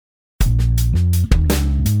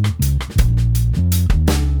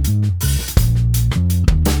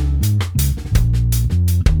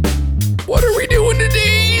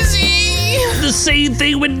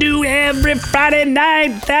thing we do every Friday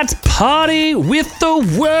night. That's Party with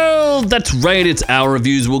the World. That's right, it's Our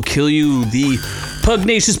Reviews Will Kill You, the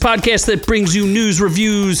pugnacious podcast that brings you news,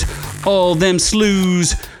 reviews, all them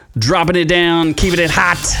slews, dropping it down, keeping it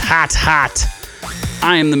hot, hot, hot.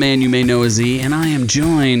 I am the man you may know as Z, and I am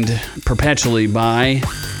joined perpetually by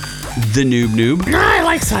the Noob. I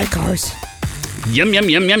like sidecars. Yum, yum,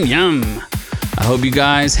 yum, yum, yum. I hope you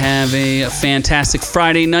guys have a fantastic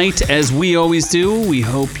Friday night, as we always do. We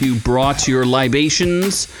hope you brought your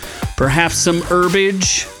libations, perhaps some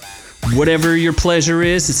herbage, whatever your pleasure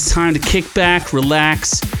is. It's time to kick back,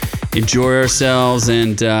 relax, enjoy ourselves,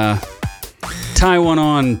 and tie one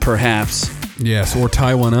on, perhaps. Yes, or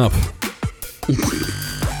tie one up.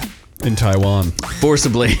 In Taiwan.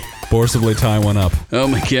 Forcibly tie one up. Oh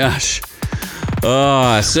my gosh.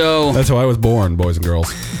 So... That's how I was born, boys and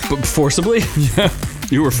girls. Forcibly? Yeah.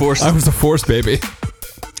 You were forced? I was a forced baby.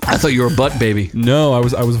 I thought you were a butt baby. No, I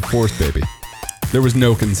was a forced baby. There was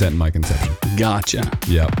no consent in my conception. Gotcha.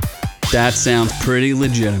 Yep. That sounds pretty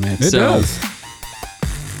legitimate. It does.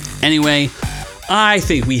 Anyway, I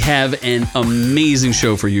think we have an amazing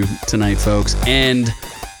show for you tonight, folks. And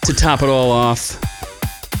to top it all off,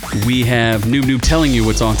 we have Noob telling you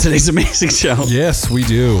what's on today's amazing show. Yes, we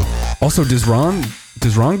do. Also, does Ron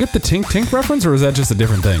get the Tink Tink reference, or is that just a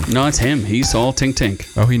different thing? No, it's him. He's all Tink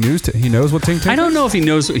Tink. Oh, he knows what Tink Tink is? I don't know if he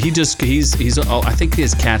knows. He's I think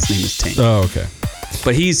his cat's name is Tink. Oh, okay.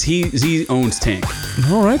 But he owns Tink.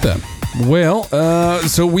 All right, then. Well,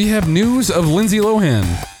 so we have news of Lindsay Lohan.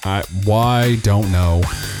 Why? Don't know.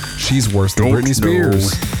 She's worse than Britney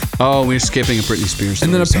Spears. Oh, we're skipping a Britney Spears story.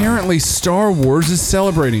 And then apparently Star Wars is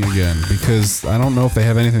celebrating again, because I don't know if they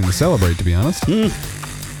have anything to celebrate, to be honest.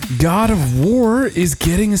 God of War is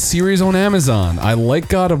getting a series on Amazon. I like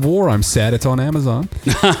God of War. I'm sad it's on Amazon.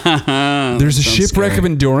 There's a Shipwreck of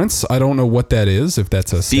Endurance. I don't know what that is, if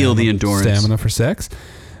that's a stamina for sex.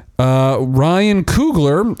 Ryan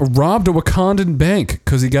Coogler robbed a Wakandan bank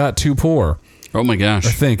because he got too poor. Oh my gosh.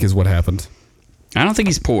 I think is what happened. I don't think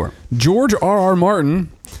he's poor. George R.R.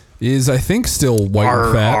 Martin is, I think, still white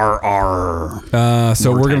and fat.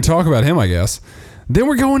 So we're going to talk about him, I guess. Then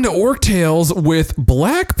we're going to Orc Tales with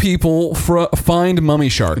black people find mummy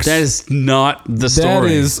sharks. That is not the story.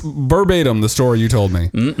 That is verbatim the story you told me.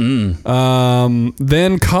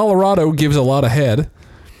 Then Colorado gives a lot of head.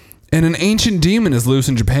 And an ancient demon is loose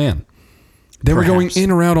in Japan. Then we're going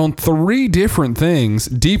in or out on 3 different things.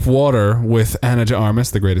 Deep Water with Ana de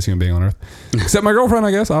Armas, the greatest human being on earth. Except my girlfriend,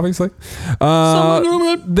 I guess, obviously.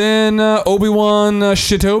 Then Obi-Wan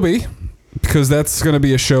Shitobi, because that's going to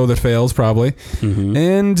be a show that fails, probably.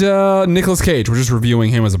 And Nicolas Cage. We're just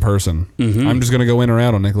reviewing him as a person. I'm just going to go in or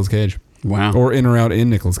out on Nicolas Cage. Wow. Or in or out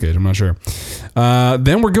in Nicolas Cage, I'm not sure.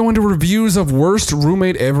 Then we're going to reviews of Worst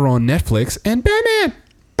Roommate Ever on Netflix and Batman.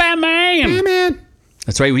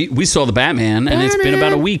 That's right. We saw the Batman, and it's been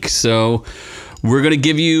about a week, so we're going to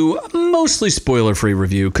give you a mostly spoiler-free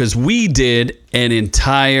review, because we did an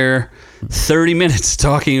entire 30 minutes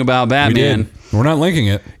talking about Batman. We did. We're not linking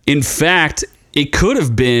it. In fact, it could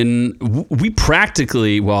have been, I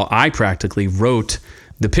practically wrote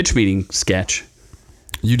the pitch meeting sketch.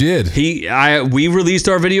 You did. We released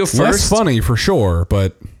our video first. Less funny, for sure,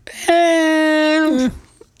 but...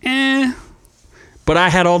 But I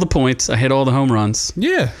had all the points. I hit all the home runs.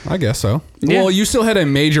 Yeah, I guess so. Yeah. Well, you still had a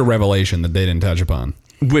major revelation that they didn't touch upon.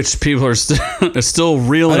 Which people are still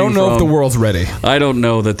reeling. I don't know if the world's ready. I don't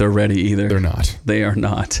know that they're ready either. They're not. They are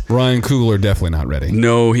not. Ryan Coogler definitely not ready.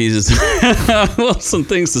 No, he's... well, some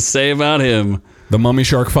things to say about him. The mummy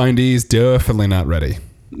shark findees definitely not ready.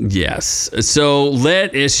 Yes. So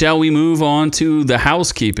shall we move on to the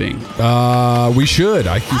housekeeping? We should.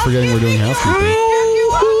 I keep forgetting we're doing housekeeping.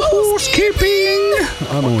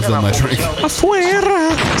 I'm almost done my drink.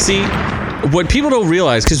 See, what people don't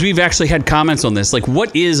realize, because we've actually had comments on this, like,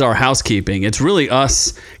 what is our housekeeping? It's really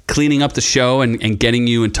us cleaning up the show and getting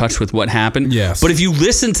you in touch with what happened. Yes. But if you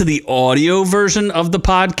listen to the audio version of the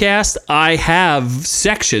podcast, I have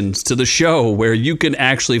sections to the show where you can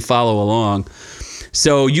actually follow along.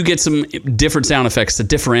 So you get some different sound effects to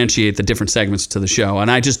differentiate the different segments to the show. And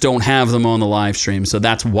I just don't have them on the live stream. So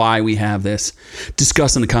that's why we have this.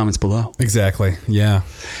 Discuss in the comments below. Exactly. Yeah.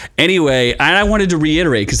 Anyway, I wanted to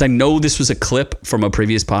reiterate, because I know this was a clip from a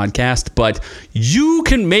previous podcast, but you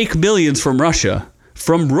can make millions from Russia.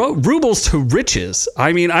 From rubles to riches.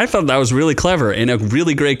 I mean, I thought that was really clever and a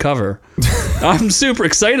really great cover. I'm super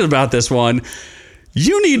excited about this one.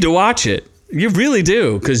 You need to watch it. You really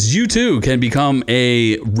do, because you too can become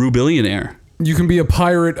a rubillionaire. You can be a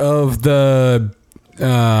pirate of the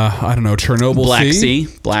I don't know, Chernobyl Black Sea?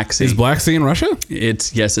 Black Sea. Is Black Sea in Russia?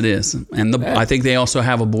 Yes, it is. And I think they also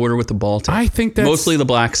have a border with the Baltic. I think that's mostly the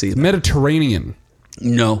Black Sea. Mediterranean.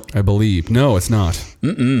 No. I believe. No, it's not.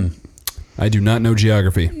 I do not know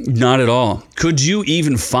geography. Not at all. Could you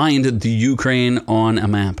even find the Ukraine on a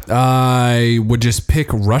map? I would just pick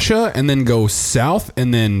Russia and then go south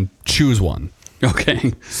and then choose one.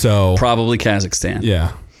 Okay. So probably Kazakhstan.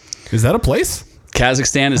 Yeah. Is that a place?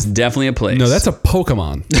 Kazakhstan is definitely a place. No, that's a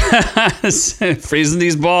Pokemon. Freezing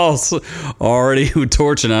these balls. Already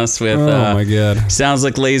torching us with... Oh, my God. Sounds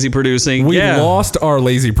like lazy producing. We lost our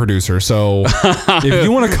lazy producer, so if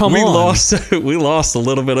you want to come we on... We lost a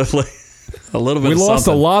little bit of... We lost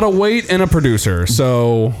a lot of weight and a producer,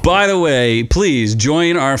 so... By the way, please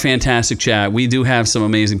join our fantastic chat. We do have some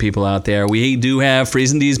amazing people out there. We do have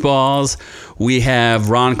Freezing These Balls. We have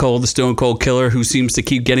Ron Cole, the Stone Cold Killer, who seems to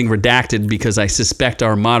keep getting redacted because I suspect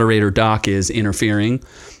our moderator, Doc, is interfering.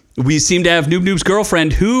 We seem to have Noob Noob's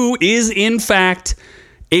girlfriend, who is, in fact,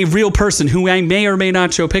 a real person who I may or may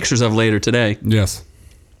not show pictures of later today. Yes.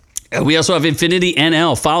 We also have Infinity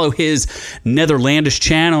NL. Follow his Netherlandish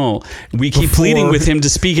channel. We keep pleading with him to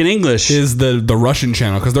speak in English. Is the Russian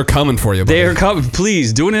channel, because they're coming for you, buddy. They are coming.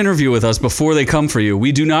 Please do an interview with us before they come for you.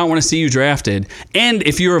 We do not want to see you drafted. And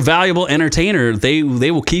if you're a valuable entertainer, they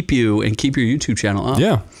will keep you and keep your YouTube channel up.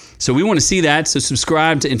 Yeah. So we want to see that. So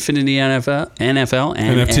subscribe to Infinity NFL and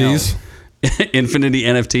NFTs. Infinity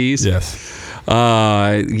NFTs. Yes.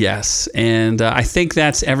 Yes, and I think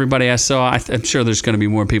that's everybody I saw. I'm sure there's going to be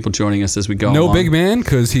more people joining us as we go. No Big Man,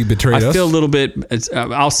 because he betrayed us. I feel a little bit.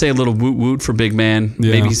 I'll say a little woot woot for Big Man.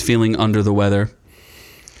 Yeah. Maybe he's feeling under the weather.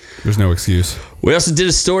 There's no excuse. We also did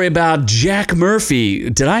a story about Jack Murphy.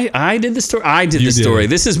 Did I did the story? I did the story.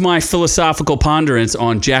 This is my philosophical ponderance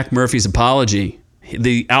on Jack Murphy's apology.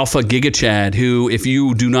 The Alpha Giga Chad, who, if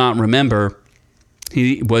you do not remember,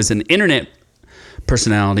 he was an internet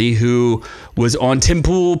personality who was on Tim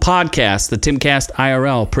Pool podcast, the Timcast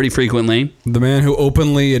IRL, pretty frequently. The man who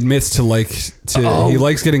openly admits he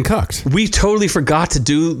likes getting cucked. We totally forgot to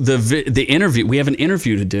do the interview. We have an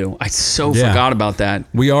interview to do. I forgot about that.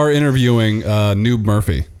 We are interviewing Noob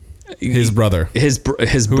Murphy, his brother. His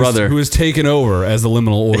brother. Who has taken over as the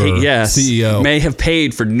Liminal Order CEO. May have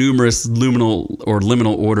paid for numerous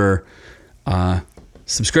Liminal Order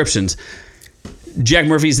subscriptions. Jack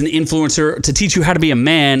Murphy's an influencer to teach you how to be a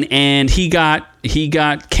man, and he got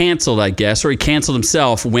canceled, I guess, or he canceled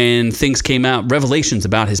himself when things came out, revelations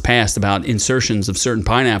about his past, about insertions of certain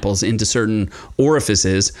pineapples into certain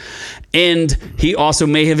orifices. And he also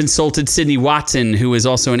may have insulted Sydney Watson, who is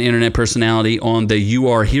also an internet personality, on the You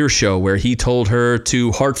Are Here show, where he told her to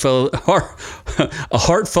a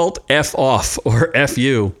heartfelt F off, or F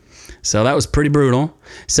you. So that was pretty brutal.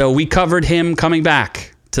 So we covered him coming back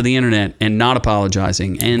to the internet and not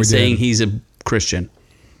apologizing and saying he's a Christian.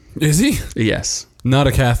 Is he? Yes. Not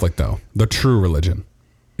a Catholic, though. The true religion.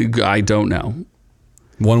 I don't know.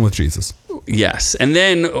 One with Jesus. Yes. And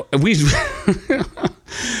then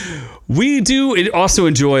we do also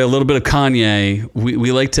enjoy a little bit of Kanye.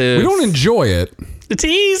 We like to... We don't enjoy it. It's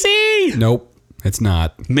easy. Nope. It's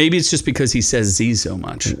not. Maybe it's just because he says Z so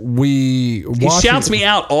much. He shouts me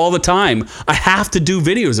out all the time. I have to do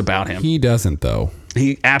videos about him. He doesn't, though.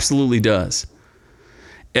 He absolutely does.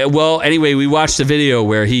 Well, anyway, we watched a video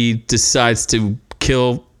where he decides to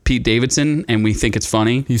kill Pete Davidson, and we think it's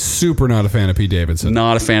funny. He's super not a fan of Pete Davidson.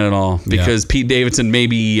 Not a fan at all, because Pete Davidson may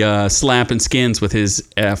be slapping skins with his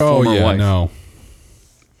former wife. No.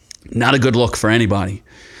 Not a good look for anybody.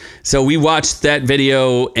 So we watched that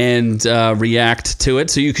video and react to it.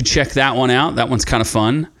 So you could check that one out. That one's kind of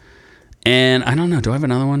fun. And I don't know. Do I have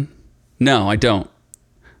another one? No, I don't.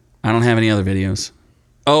 I don't have any other videos.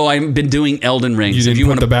 Oh, I've been doing Elden Ring. You didn't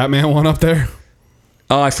put the Batman one up there?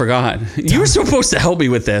 Oh, I forgot. You were supposed to help me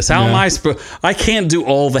with this. How am I supposed... I can't do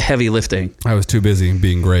all the heavy lifting. I was too busy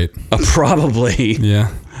being great. Probably.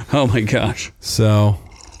 Yeah. Oh, my gosh. So...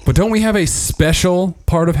 But don't we have a special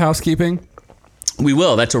part of housekeeping? We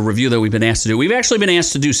will. That's a review that we've been asked to do. We've actually been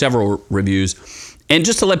asked to do several reviews. And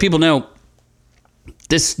just to let people know,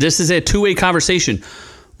 this is a two-way conversation.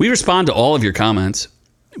 We respond to all of your comments.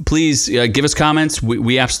 Please give us comments.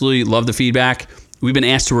 We absolutely love the feedback. We've been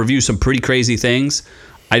asked to review some pretty crazy things.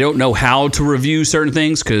 I don't know how to review certain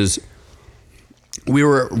things because we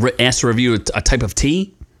were asked to review a type of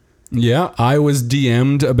tea. Yeah, I was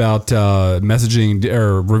DM'd about messaging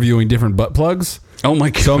or reviewing different butt plugs. Oh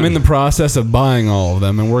my God. So I'm in the process of buying all of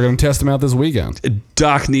them, and we're going to test them out this weekend.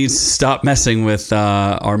 Doc needs to stop messing with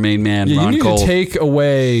our main man, Ron Cole. You need to take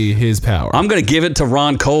away his power. I'm going to give it to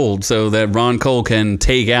Ron Cole so that Ron Cole can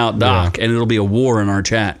take out Doc, and it'll be a war in our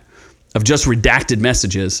chat. of just redacted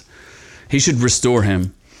messages. He should restore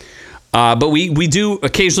him. But we do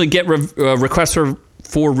occasionally get requests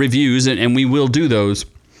for reviews, and we will do those.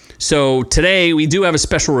 So today we do have a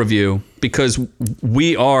special review because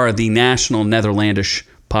we are the National Netherlandish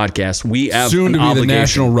podcast. We have soon to be obligation. the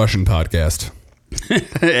National Russian podcast.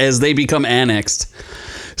 As they become annexed.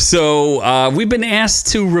 So we've been asked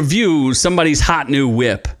to review somebody's hot new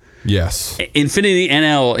whip. Yes. Infinity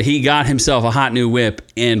NL, he got himself a hot new whip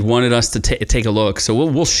and wanted us to take a look. So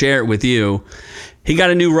we'll share it with you. He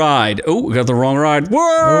got a new ride. Oh, we got the wrong ride. Whoa,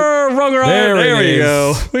 wrong ride. There we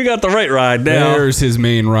go. We got the right ride now. There's his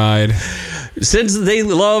main ride. Since they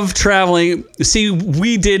love traveling, see,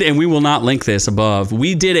 we did, and we will not link this above,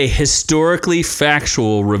 we did a historically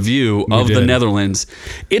factual review of the Netherlands.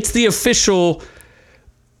 It's the official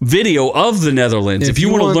video of the Netherlands. If you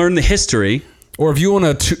want to learn the history. Or if you want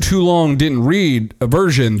a too long didn't read a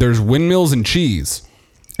version, there's windmills and cheese.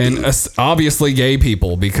 And obviously gay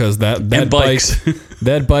people, because that bikes.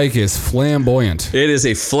 That bike is flamboyant. It is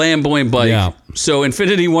a flamboyant bike. Yeah. So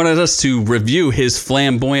Infinity wanted us to review his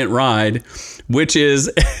flamboyant ride, which is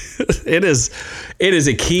it is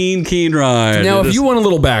a keen ride. Now, if you want a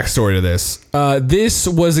little backstory to this, this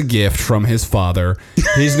was a gift from his father.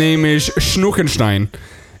 His name is Schnuckenstein.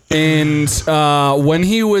 And when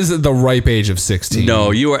he was the ripe age of 16. No,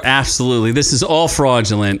 you are absolutely. This is all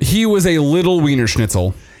fraudulent. He was a little wiener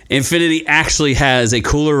schnitzel. Infinity actually has a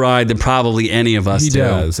cooler ride than probably any of us do. He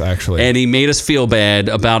does, actually. And he made us feel bad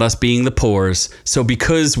about us being the poors. So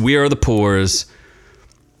because we are the poors,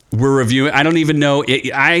 we're reviewing. I don't even know.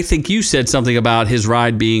 I think you said something about his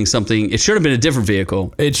ride being something. It should have been a different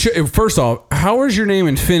vehicle. First off, how is your name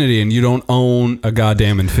Infinity and you don't own a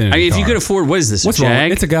goddamn Infinity I mean, if car? you could afford, what is this? What's a Jag?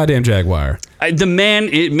 wrong? It's a goddamn Jaguar.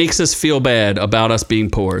 It makes us feel bad about us being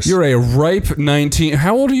poors. You're a ripe 19.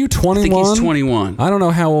 How old are you? 21? I think he's 21. I don't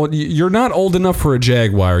know how old. You're not old enough for a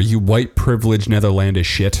Jaguar, you white privileged Netherlandish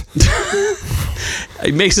shit.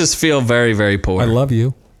 It makes us feel very, very poor. I love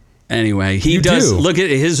you. Anyway, he You does do. look at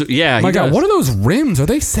his. Yeah, My he God, does. what are those rims? Are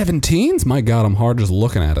they 17s? My God, I'm hard just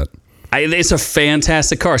looking at it. It's a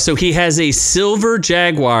fantastic car. So he has a silver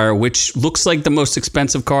Jaguar, which looks like the most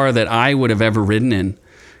expensive car that I would have ever ridden in,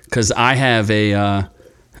 because I have a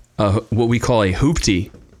what we call a hoopty,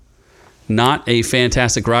 not a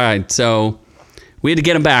fantastic ride. So we had to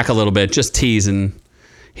get him back a little bit, just teasing.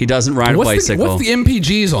 He doesn't ride a bicycle. What's the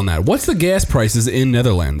MPGs on that? What's the gas prices in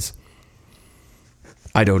Netherlands?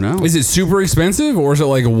 I don't know. Is it super expensive, or is it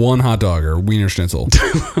like one hot dog or Wiener Schnitzel?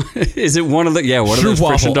 Is it one of the what are those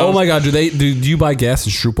friction Stroopwafel. dogs? Oh my God, do you buy gas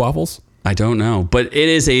in Stroopwafels? I don't know, but it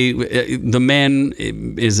is the man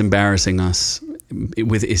is embarrassing us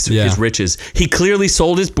with his riches. He clearly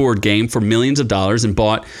sold his board game for millions of dollars and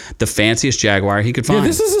bought the fanciest Jaguar he could find. Yeah,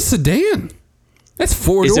 this is a sedan. That's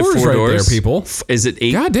four Is it doors four right doors? there, people. Is it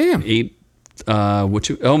 8? Goddamn. 8.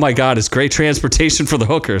 Oh my God! It's great transportation for the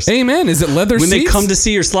hookers. Amen. Is it leather when seats? they come to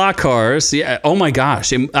see your slot cars, yeah. Oh my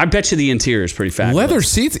gosh! I bet you the interior is pretty fabulous. Leather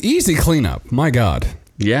seats, easy cleanup. My God.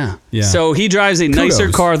 Yeah. Yeah. So he drives a nicer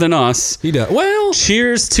Kudos. car than us. He does. Well,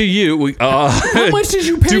 Cheers to you. how much did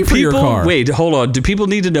you pay for your car? Wait, hold on. Do people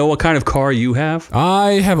need to know what kind of car you have?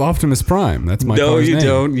 I have Optimus Prime. That's my No, car's you name.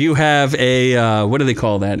 don't. You have a what do they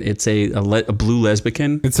call that? It's a blue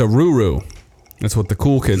Lesbican. It's a Ruru. That's what the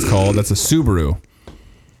cool kids call it. That's a Subaru.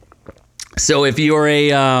 So if you're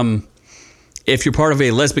if you're part of a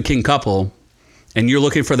Lesbican couple and you're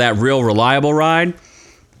looking for that real reliable ride,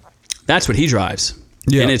 that's what he drives.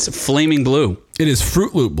 Yeah. And it's flaming blue. It is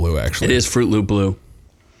Fruit Loop blue, actually. It is Fruit Loop blue.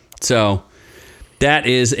 So that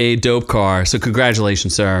is a dope car. So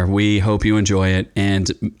congratulations, sir. We hope you enjoy it. And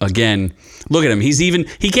again, look at him. He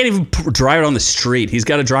can't even drive it on the street. He's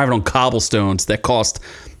got to drive it on cobblestones that cost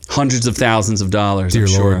hundreds of thousands of dollars. Dear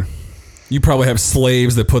I'm Lord. sure. You probably have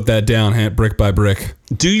slaves that put that down brick by brick.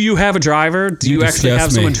 Do you have a driver? Do you actually have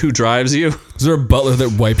disgust someone me. who drives you? Is there a butler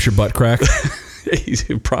that wipes your butt crack?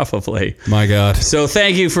 Probably. My God. So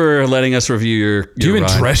thank you for letting us review your Do you even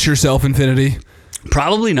ride. dress yourself, Infinity?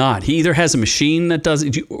 Probably not. He either has a machine that does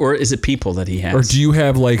it, or is it people that he has? Or do you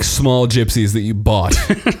have like small gypsies that you bought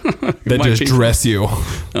that might just be. dress you?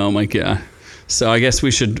 Oh my God. So I guess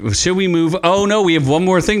should we move? Oh no, we have one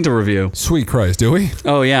more thing to review. Sweet Christ, do we?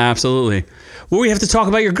 Oh yeah, absolutely. Well, we have to talk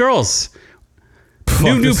about your girls.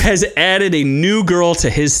 Noob this- has added a new girl to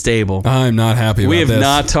his stable. I'm not happy about We this. have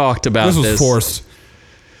not talked about This this. was forced.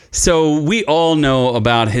 So we all know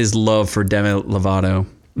about his love for Demi Lovato.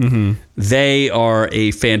 Mm-hmm. They are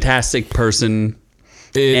a fantastic person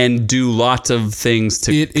and do lots of things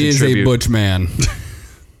to It is a contribute. butch man.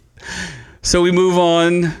 So we move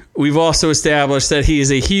on. We've also established that he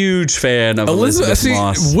is a huge fan of Elizabeth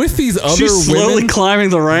Moss. With these other She's slowly women, climbing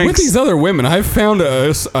the ranks. with these other women, I've found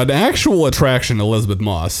an actual attraction to Elizabeth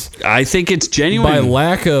Moss I think it's genuine. by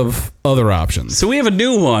lack of other options. So we have a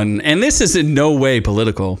new one, and this is in no way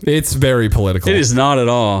political. It's very political. It is not at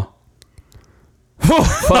all. Oh,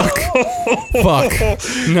 fuck.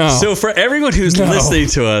 No. So for everyone who's listening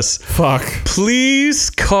to us, fuck.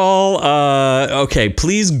 please call,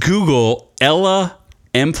 please Google Ella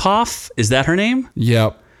Emhoff. Is that her name?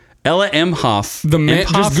 Yep. Ella Emhoff.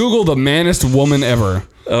 Just Google the maddest woman ever,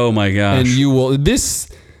 Oh my gosh. and you will. This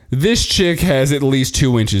chick has at least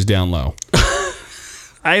 2 inches down low.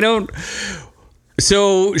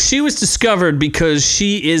 So she was discovered because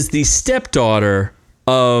she is the stepdaughter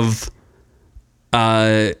of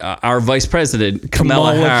our vice president,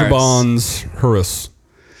 Kamala Harris. Harris.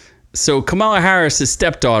 So Kamala Harris'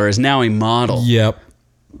 stepdaughter is now a model. Yep.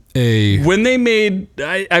 When they made,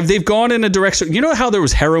 they've gone in a direction. You know how there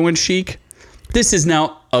was heroin chic? This is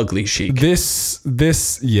now ugly chic.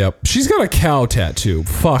 Yep. She's got a cow tattoo.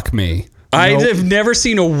 Fuck me. I have never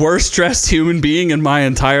seen a worse dressed human being in my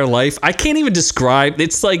entire life. I can't even describe.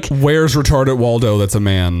 It's like, where's retarded Waldo? That's a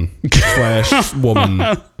man /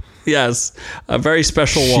 woman. Yes, a very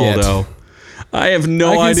special Shit. Waldo. I have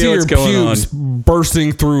no I can idea see what's her going on. pubes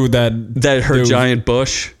bursting through Her giant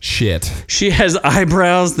bush. Shit. She has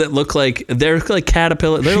eyebrows that look like they're like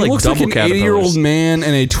caterpillar. They're She like looks double like an caterpillars. 80-year-old man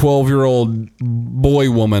and a 12-year-old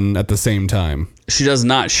boy woman at the same time. She does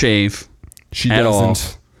not shave She at all.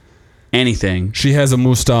 doesn't. Anything. She has a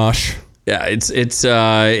mustache. Yeah,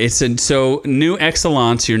 so new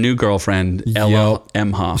excellence, your new girlfriend, Ella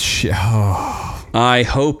Emhoff. I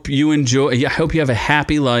hope you enjoy. I hope you have a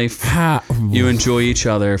happy life. You enjoy each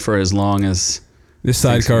other for as long as this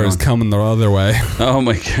sidecar is coming the other way. Oh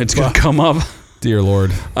my God, it's gonna come up. Dear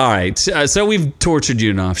Lord. All right, so we've tortured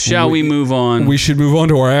you enough. Shall we move on? We should move on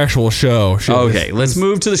to our actual show. Okay, let's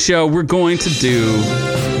move to the show. We're going to do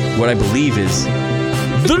what I believe is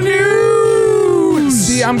the news.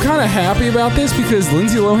 See, I'm kind of happy about this because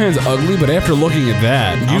Lindsay Lohan's ugly, but after looking at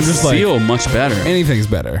that, I'm just feel much better. Anything's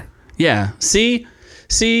better. Yeah. See,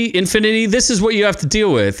 Infinity, this is what you have to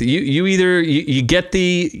deal with. You either you get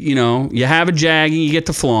the, you have a jag and you get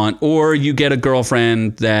to flaunt, or you get a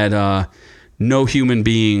girlfriend that no human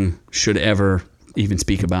being should ever even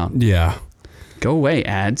speak about. Yeah. Go away,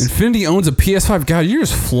 ads. Infinity owns a PS5. God, you're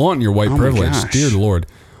just flaunting your white privilege. Dear Lord.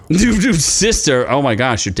 Dude, sister. Oh my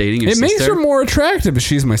gosh, you're dating your sister? It makes her more attractive, but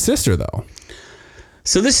she's my sister, though.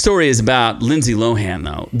 So this story is about Lindsay Lohan,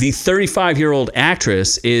 though. The 35-year-old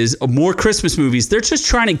actress is more Christmas movies. They're just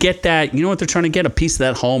trying to get that, you know what they're trying to get? A piece of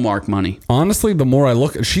that Hallmark money. Honestly, the more I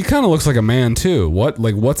look, she kind of looks like a man, too.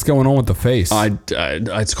 What's going on with the face?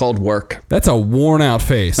 It's called work. That's a worn-out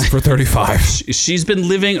face for 35. She's been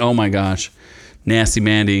living, oh my gosh, nasty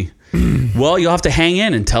Mandy. Well, you'll have to hang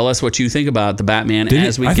in and tell us what you think about the Batman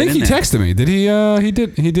as we get in there. I think he texted me. Did he?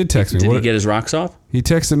 He did text me. Did he get his rocks off? He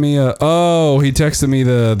texted me. He texted me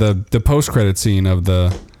the post-credit scene of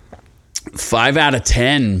the 5 out of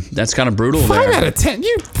 10. That's kind of brutal. 5 out of 10.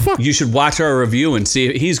 You should watch our review and see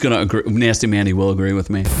if he's gonna agree. Nasty Mandy will agree with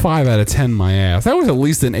me. 5 out of 10, my ass. That was at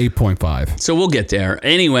least an 8.5. So we'll get there.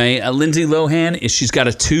 Anyway, Lindsay Lohan she's got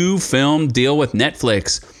a 2-film deal with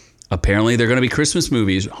Netflix. Apparently, they're going to be Christmas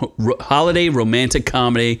movies. Holiday romantic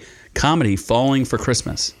comedy Falling for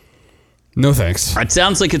Christmas. No thanks. It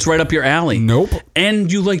sounds like it's right up your alley. Nope. And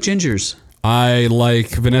you like gingers. I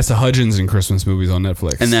like Vanessa Hudgens in Christmas movies on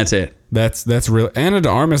Netflix. And that's it. That's real. Anna de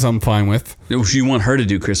Armas, I'm fine with. You want her to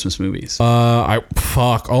do Christmas movies?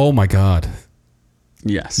 Oh my God.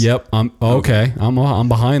 Yes. Yep. Okay. I'm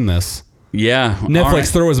behind this. Yeah.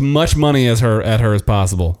 Netflix, throw as much money at her as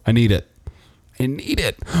possible. I need it.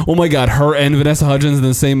 Oh my God, her and Vanessa Hudgens in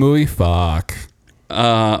the same movie? Fuck.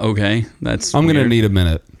 Okay. I'm going to need a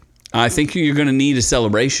minute. I think you're going to need a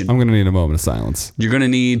celebration. I'm going to need a moment of silence. You're going to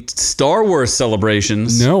need Star Wars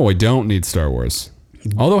celebrations. No, I don't need Star Wars.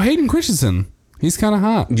 Although Hayden Christensen, he's kind of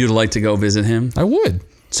hot. You'd like to go visit him? I would.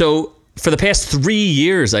 So for the past 3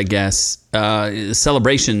 years, I guess,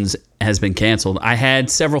 celebrations has been canceled. I had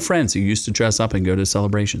several friends who used to dress up and go to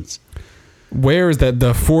celebrations. Where is that?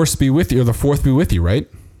 The Force be with you, or the Fourth be with you, right?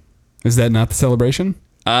 Is that not the celebration?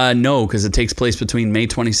 No, because it takes place between May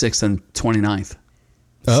 26th and 29th.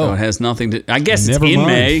 Oh. So it has nothing to... I guess it's in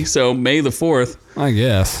May, so May the 4th. I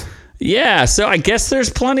guess. Yeah, so I guess there's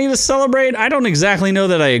plenty to celebrate. I don't exactly know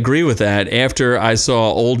that I agree with that after I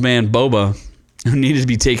saw Old Man Boba, who needed to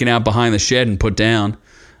be taken out behind the shed and put down.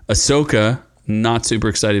 Ahsoka... Not super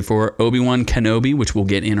excited for. Obi-Wan Kenobi, which we'll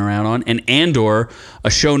get in or out on. And Andor, a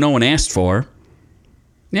show no one asked for.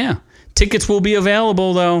 Yeah. Tickets will be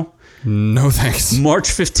available, though. No thanks. March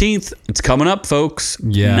 15th. It's coming up, folks.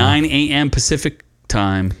 Yeah. 9 a.m. Pacific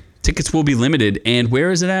time. Tickets will be limited. And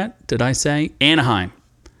where is it at? Did I say? Anaheim.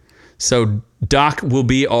 So Doc will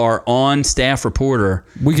be our on-staff reporter.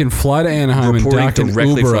 We can fly to Anaheim and Reporting Doc can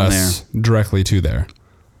directly Uber from us directly to there.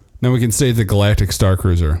 Then we can stay at the Galactic Star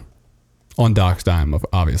Cruiser on Doc's dime,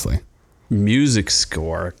 obviously. Music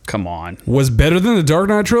score. Come on. Was better than the Dark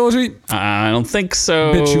Knight trilogy? I don't think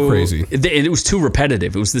so. Bit too crazy. It was too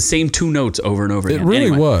repetitive. It was the same 2 notes over and over It again. really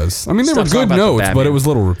Anyway, was. I mean, they were stop talking good about the notes, but Batman. it was a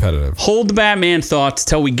little repetitive. Hold the Batman thoughts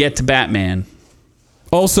till we get to Batman.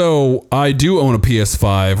 Also, I do own a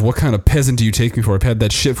PS5. What kind of peasant do you take me for? I've had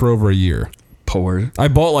that shit for over a year. Poor. I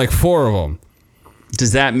bought like 4 of them.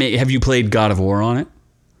 Does that make? Have you played God of War on it?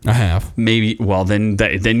 I have. Maybe. Well, then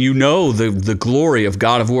you know the glory of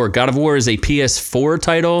God of War. God of War is a PS4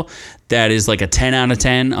 title that is like a 10 out of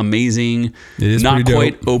 10. Amazing. It is not pretty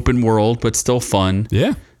quite dope. open world, but still fun.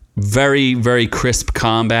 Yeah. Very, very crisp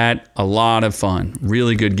combat. A lot of fun.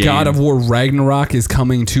 Really good game. God of War Ragnarok is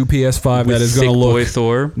coming to PS5. With That is going thick to boy look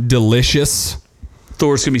Thor. delicious.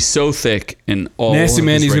 Thor's gonna be so thick in all. Nasty of his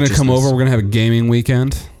Mandy's going to come over. righteousness. We're going to have a gaming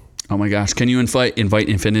weekend. Oh my gosh! Can you invite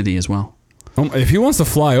Infinity as well? If he wants to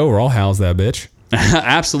fly over, I'll house that bitch.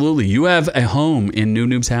 Absolutely. You have a home in New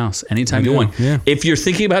Noob's house anytime I you do, want. yeah. If you're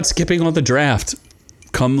thinking about skipping on the draft,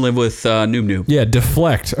 come live with Noob Noob. Yeah, not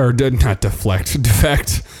deflect,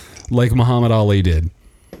 defect, like Muhammad Ali did.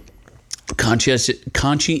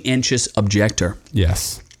 Conscientious objector.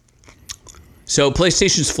 Yes. So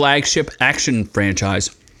PlayStation's flagship action franchise.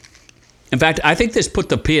 In fact, I think this put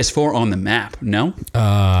the PS4 on the map. No?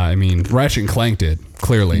 I mean, Ratchet and Clank did,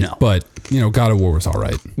 clearly. No. But, God of War was all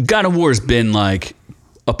right. God of War's been like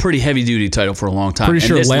a pretty heavy duty title for a long time. Pretty And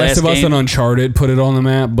sure this Last of Us game- and Uncharted put it on the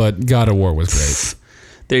map, but God of War was great.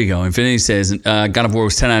 There you go. Infinity says God of War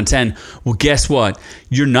was 10 out of 10. Well, guess what?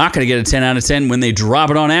 You're not going to get a 10 out of 10 when they drop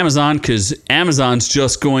it on Amazon, because Amazon's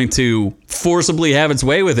just going to forcibly have its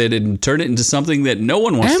way with it and turn it into something that no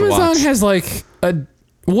one wants to watch. Amazon has like a...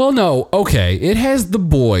 Well, no. Okay. It has The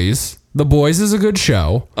Boys. The Boys is a good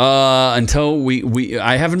show. Until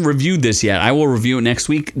I haven't reviewed this yet. I will review it next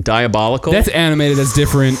week. Diabolical. That's animated. That's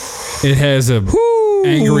different. It has a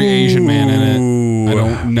angry Asian man in it. I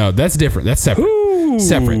don't know. That's different. That's separate.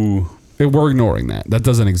 Separate. We're ignoring that. That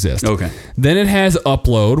doesn't exist. Okay. Then it has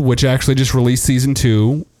Upload, which actually just released season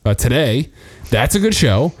 2 today. That's a good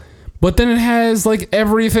show. But then it has like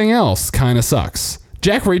everything else kind of sucks.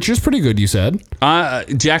 Jack Reacher's pretty good, you said.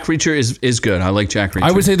 Jack Reacher is good. I like Jack Reacher.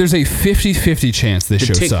 I would say there's a 50-50 chance this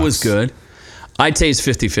show The Tick sucks. was good. I'd say it's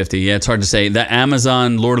 50-50. Yeah, it's hard to say. The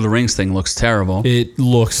Amazon Lord of the Rings thing looks terrible. It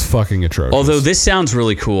looks fucking atrocious. Although this sounds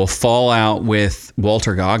really cool. Fallout with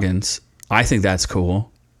Walter Goggins. I think that's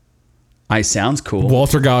cool. Sounds cool.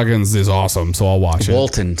 Walter Goggins is awesome, so I'll watch it.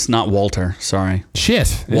 Walton. It's not Walter. Sorry. Shit.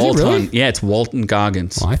 Is Walton. it really? Yeah, it's Walton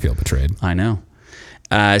Goggins. Well, I feel betrayed. I know.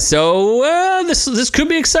 So this could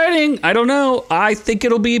be exciting. I don't know. I think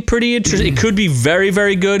it'll be pretty interesting. It could be very,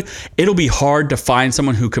 very good. It'll be hard to find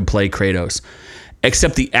someone who could play Kratos.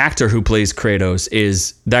 Except the actor who plays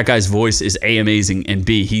Kratos that guy's voice is A, amazing, and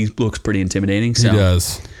B, he looks pretty intimidating. So He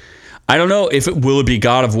does. I don't know if will it be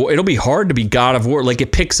God of War. It'll be hard to be God of War. Like,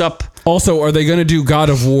 it picks up. Also, are they going to do God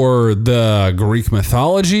of War the Greek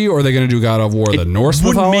mythology, or are they going to do God of War the Norse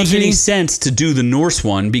Wouldn't mythology? make any sense to do the Norse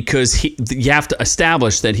one, because you have to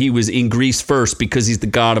establish that he was in Greece first, because he's the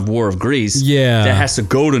God of War of Greece. Yeah. That has to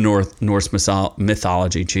go to Norse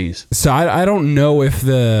mythology. Jeez. So I don't know if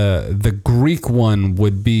the Greek one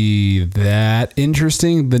would be that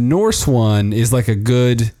interesting. The Norse one is like a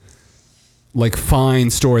good, like, fine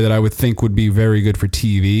story that I would think would be very good for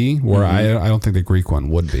TV, where I don't think the Greek one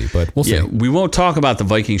would be, but we'll see. Yeah, we won't talk about the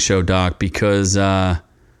Viking show, Doc, because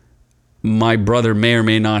my brother may or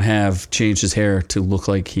may not have changed his hair to look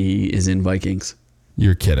like he is in Vikings.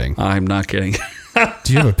 You're kidding. I'm not kidding.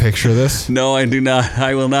 Do you have a picture of this? No, I do not.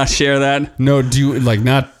 I will not share that. No, do you, like,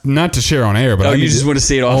 not to share on air, but Oh, I you need just want to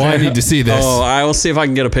see it off. Oh, I need to see this. Oh, I will see if I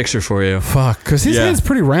can get a picture for you. Fuck, because his Yeah. head's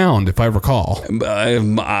pretty round, if I recall.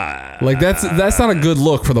 Like, that's not a good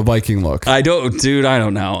look for the Viking look. I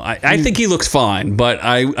don't know. I think he looks fine, but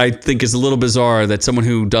I think it's a little bizarre that someone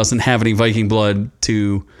who doesn't have any Viking blood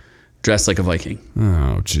to dress like a Viking.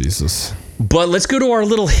 Oh, Jesus. But let's go to our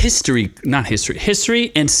little history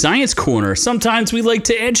and science corner. Sometimes we like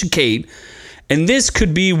to educate, and this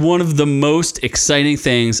could be one of the most exciting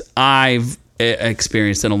things I've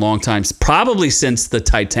experienced in a long time, probably since the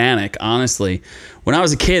Titanic, honestly. When I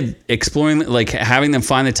was a kid, exploring, like, having them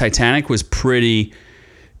find the Titanic was pretty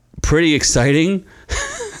exciting.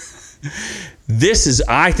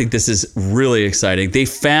 I think this is really exciting. They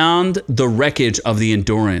found the wreckage of the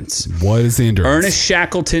Endurance. What is the Endurance? Ernest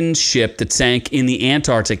Shackleton's ship that sank in the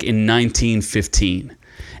Antarctic in 1915.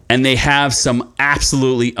 And they have some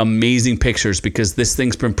absolutely amazing pictures because this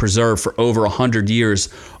thing's been preserved for over 100 years,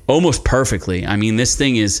 almost perfectly. I mean, this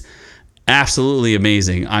thing is absolutely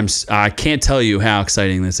amazing. I can't tell you how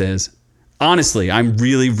exciting this is. Honestly, I'm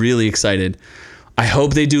really, really excited. I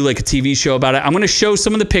hope they do like a TV show about it. I'm going to show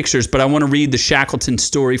some of the pictures, but I want to read the Shackleton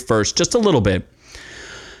story first, just a little bit.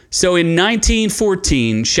 So in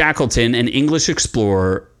 1914, Shackleton, an English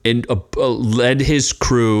explorer, led his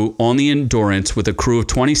crew on the Endurance with a crew of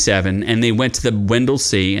 27, and they went to the Weddell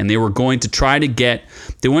Sea, and they were going to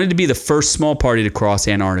they wanted to be the first small party to cross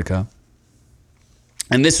Antarctica.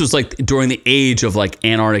 And this was like during the age of like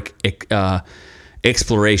Antarctic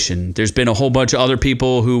exploration. There's been a whole bunch of other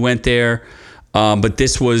people who went there. But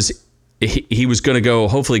this was, he was going to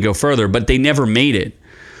hopefully go further, but they never made it.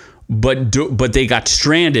 But they got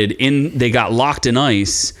stranded they got locked in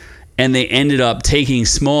ice, and they ended up taking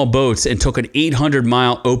small boats and took an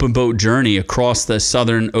 800-mile open boat journey across the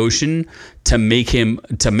Southern Ocean to make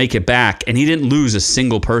it back. And he didn't lose a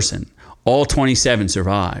single person. All 27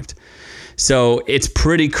 survived. So it's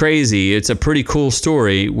pretty crazy. It's a pretty cool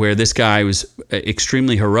story where this guy was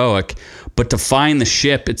extremely heroic. But to find the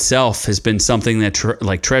ship itself has been something that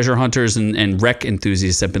treasure hunters and wreck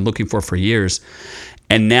enthusiasts have been looking for years.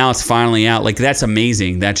 And now it's finally out. Like, that's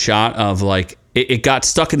amazing. That shot of like, it got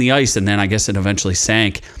stuck in the ice and then I guess it eventually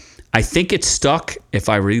sank. I think it's stuck, if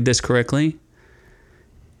I read this correctly.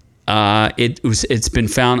 It's been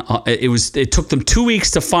found. It took them 2 weeks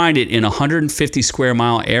to find it in a 150 square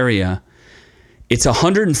mile area. It's a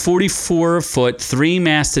 144-foot,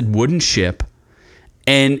 3-masted wooden ship,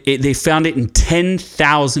 and they found it in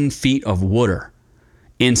 10,000 feet of water,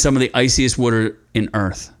 in some of the iciest water in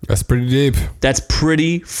Earth. That's pretty deep. That's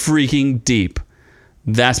pretty freaking deep.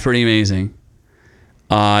 That's pretty amazing.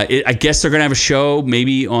 I guess they're gonna have a show,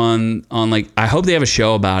 maybe on like. I hope they have a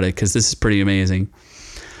show about it because this is pretty amazing.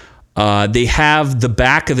 They have the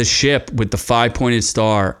back of the ship with the 5-pointed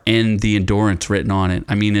star and the Endurance written on it.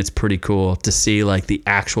 I mean, it's pretty cool to see like the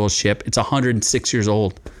actual ship. It's 106 years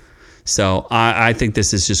old. So I think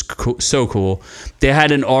this is just so cool. They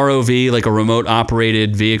had an ROV, like a remote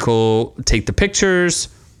operated vehicle, take the pictures.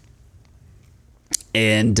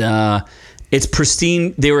 And it's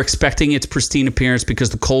pristine. They were expecting its pristine appearance because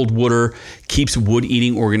the cold water keeps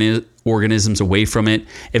wood-eating organisms away from it.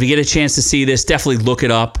 If you get a chance to see this, definitely look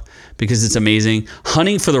it up because it's amazing.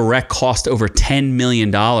 Hunting for the wreck cost over $10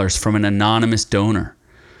 million from an anonymous donor,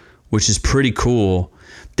 which is pretty cool.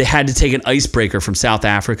 They had to take an icebreaker from South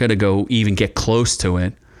Africa to go even get close to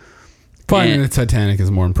it. Finding the Titanic is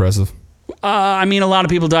more impressive. I mean, a lot of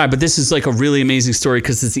people died, but this is like a really amazing story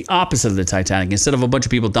because it's the opposite of the Titanic. Instead of a bunch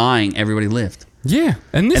of people dying, everybody lived. Yeah.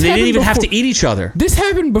 And they didn't even have to eat each other. This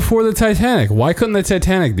happened before the Titanic. Why couldn't the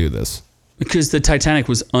Titanic do this? Because the Titanic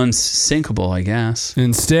was unsinkable, I guess.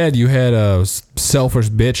 Instead, you had a selfish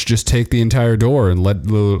bitch just take the entire door and let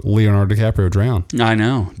Leonardo DiCaprio drown. I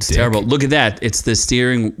know. It's terrible. Look at that. It's the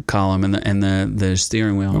steering column and the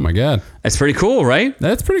steering wheel. Oh, my God. That's pretty cool, right?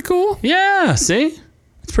 That's pretty cool. Yeah, see?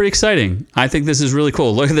 It's pretty exciting. I think this is really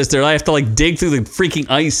cool. Look at this. I have to like dig through the freaking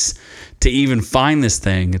ice to even find this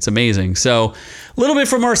thing. It's amazing. So a little bit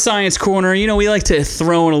from our science corner. You know, we like to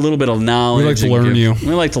throw in a little bit of knowledge. We like to learn you.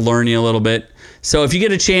 We like to learn you a little bit. So if you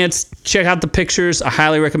get a chance, check out the pictures. I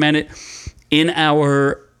highly recommend it. In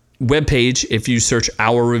our webpage, if you search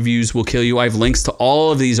Our Reviews Will Kill You, I have links to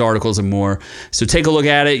all of these articles and more. So take a look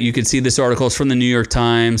at it. You can see this article is from the New York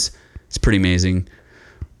Times. It's pretty amazing.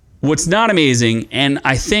 What's not amazing, and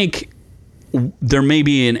I think there may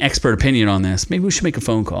be an expert opinion on this. Maybe we should make a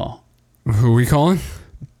phone call. Who are we calling?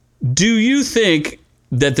 Do you think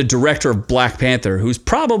that the director of Black Panther, who's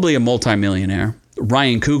probably a multimillionaire,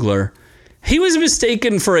 Ryan Coogler, he was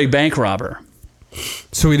mistaken for a bank robber?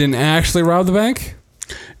 So he didn't actually rob the bank?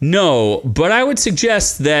 No, but I would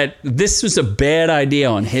suggest that this was a bad idea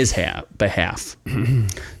on his behalf.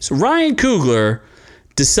 So Ryan Coogler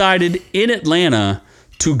decided in Atlanta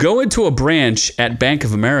to go into a branch at Bank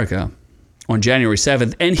of America on January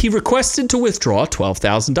 7th, and he requested to withdraw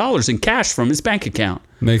 $12,000 in cash from his bank account.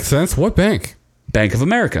 Makes sense. What bank? Bank of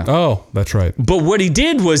America. Oh, that's right. But what he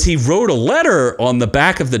did was he wrote a letter on the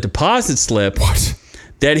back of the deposit slip. What?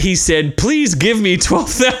 That he said, please give me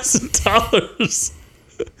 $12,000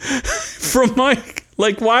 from my...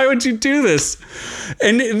 Like, why would you do this?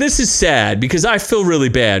 And this is sad because I feel really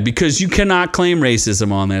bad because you cannot claim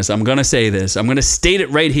racism on this. I'm going to say this. I'm going to state it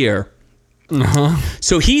right here. Uh-huh.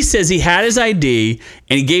 So he says he had his ID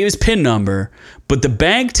and he gave his PIN number, But the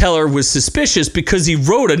bank teller was suspicious because he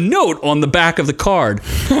wrote a note on the back of the card,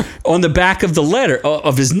 on the back of the letter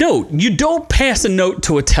of his note. You don't pass a note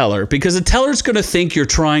to a teller because a teller's going to think you're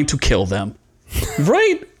trying to kill them.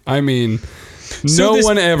 Right? I mean, no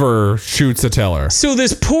one ever shoots a teller. So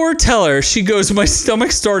this poor teller, she goes, my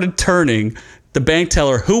stomach started turning. The bank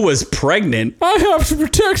teller, who was pregnant. I have to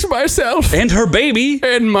protect myself. And her baby.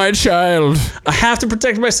 And my child. I have to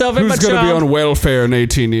protect myself and my child. Who's going to be on welfare in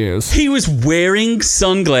 18 years? He was wearing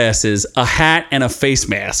sunglasses, a hat, and a face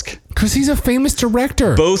mask. Because he's a famous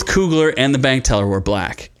director. Both Coogler and the bank teller were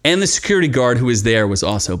black. And the security guard who was there was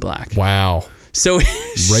also black. Wow. So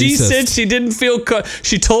she said she didn't feel...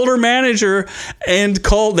 She told her manager and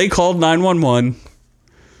they called 911.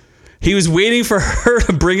 He was waiting for her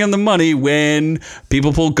to bring him the money when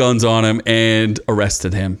people pulled guns on him and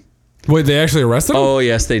arrested him. Wait, they actually arrested him? Oh,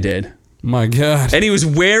 yes, they did. My God. And he was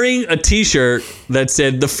wearing a T-shirt that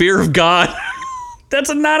said, "The fear of God."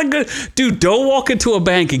 That's not a good... Dude, don't walk into a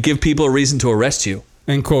bank and give people a reason to arrest you.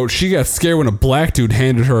 And quote, she got scared when a black dude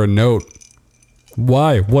handed her a note.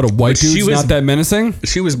 Why? What, a white dude's not that menacing?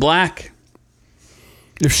 She was black.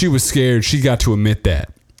 If she was scared, she got to admit that.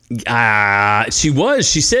 She was.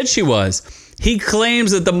 She said she was. He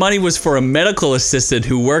claims that the money was for a medical assistant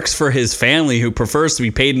who works for his family who prefers to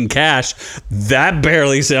be paid in cash. That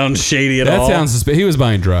barely sounds shady at all. That sounds suspicious. He was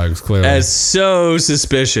buying drugs, clearly. That's so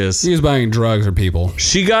suspicious. He was buying drugs or people.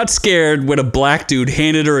 She got scared when a black dude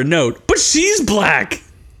handed her a note, but she's black.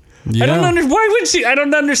 Yeah. Why would she? I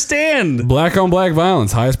don't understand. Black on black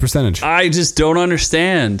violence, highest percentage. I just don't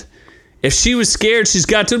understand. If she was scared, she's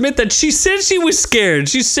got to admit that she said she was scared.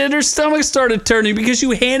 She said her stomach started turning because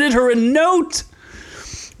you handed her a note.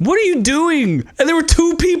 What are you doing? And there were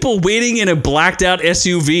two people waiting in a blacked out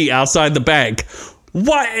SUV outside the bank.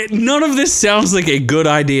 Why? None of this sounds like a good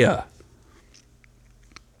idea.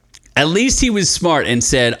 At least he was smart and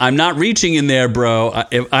said, "I'm not reaching in there, bro.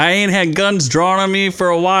 If I ain't had guns drawn on me for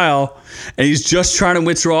a while." And he's just trying to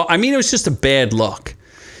withdraw. I mean, it was just a bad look,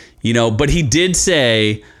 but he did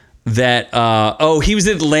say that, he was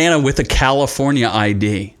in Atlanta with a California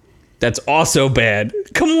ID. That's also bad.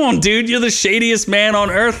 Come on, dude. You're the shadiest man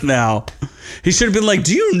on earth now. He should have been like,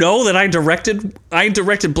 "Do you know that I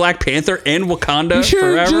directed Black Panther and Wakanda He should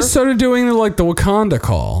Forever?" have just started doing the Wakanda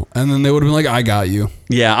call, and then they would have been like, "I got you."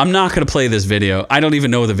 Yeah, I'm not going to play this video. I don't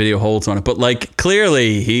even know what the video holds on it, but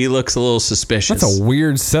clearly he looks a little suspicious. That's a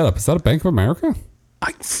weird setup. Is that a Bank of America?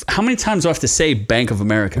 How many times do I have to say Bank of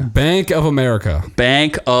America? Bank of America.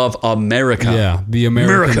 Bank of America. Yeah, the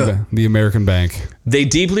American bank. They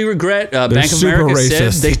deeply regret. Bank of super America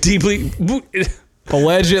racist. said they deeply.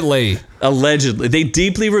 Allegedly, they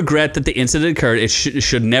deeply regret that the incident occurred. It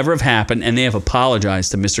should never have happened, and they have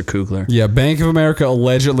apologized to Mr. Coogler. Yeah, Bank of America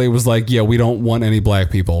allegedly was like, "Yeah, we don't want any black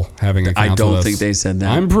people having accounts with us." I don't think they said that.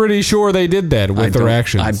 I'm pretty sure they did that with their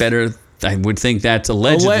actions. I would think that's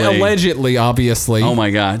allegedly. Allegedly, obviously. Oh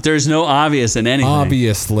my God. There's no obvious in anything.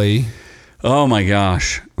 Obviously. Oh my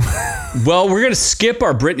gosh. Well, we're going to skip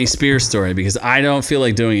our Britney Spears story because I don't feel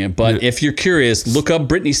like doing it. But if you're curious, look up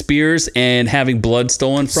Britney Spears and having blood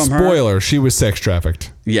stolen from her. Spoiler, she was sex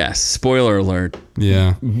trafficked. Yes. Spoiler alert.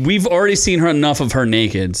 Yeah. We've already seen enough of her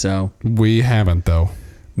naked, so. We haven't, though.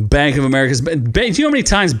 Bank of America's. Do you know how many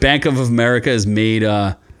times Bank of America has made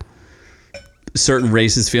certain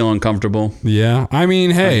races feel uncomfortable? Yeah. I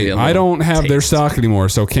mean, hey, I don't have their stock anymore,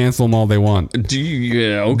 so cancel them all they want.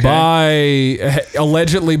 Okay.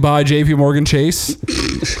 Allegedly buy JP Morgan Chase.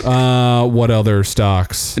 What other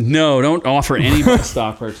stocks? No, don't offer any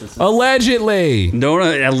stock purchases. Allegedly. Don't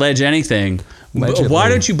allege anything. Allegedly. Why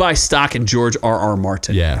don't you buy stock in George R.R.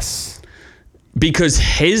 Martin? Yes. Because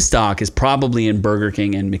his stock is probably in Burger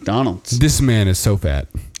King and McDonald's. This man is so fat.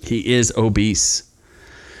 He is obese.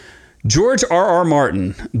 George R.R.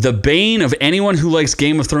 Martin, the bane of anyone who likes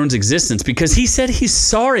Game of Thrones' existence, because he said he's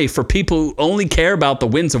sorry for people who only care about the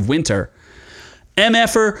winds of winter.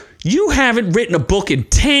 MFer, you haven't written a book in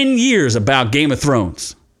 10 years about Game of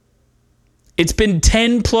Thrones. It's been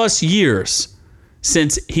 10 plus years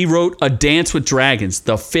since he wrote A Dance with Dragons,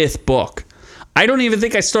 the 5th book. I don't even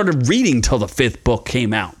think I started reading till the 5th book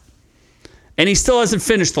came out. And he still hasn't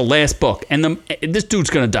finished the last book. And this dude's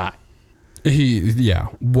going to die.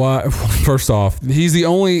 Why? First off, he's the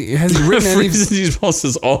only. Has he written any? He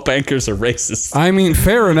says all bankers are racist. I mean,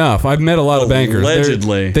 fair enough. I've met a lot of bankers.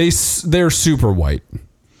 Allegedly, they're super white.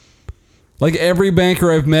 Like every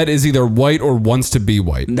banker I've met is either white or wants to be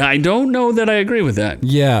white. I don't know that I agree with that.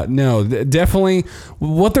 Yeah, no, definitely.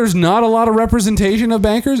 There's not a lot of representation of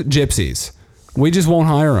bankers. Gypsies. We just won't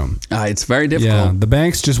hire them. It's very difficult. Yeah, the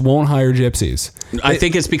banks just won't hire gypsies. I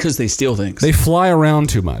think it's because they steal things. They fly around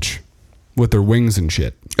too much. with their wings and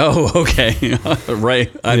shit. Oh, okay.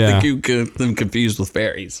 Right. I Yeah. think you get them confused with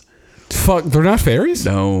fairies. Fuck, they're not fairies?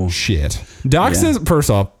 No. Shit. Doc Yeah. says, first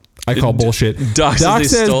off, I call bullshit. Doc says they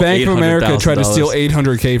says stole Bank of America tried to steal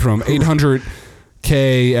 $800,000. $800K from him.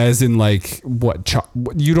 $800K as in like, what?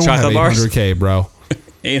 You don't Chocolate have bars? $800K, bro.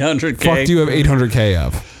 800K. Fuck do you have $800K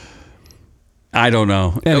of? I don't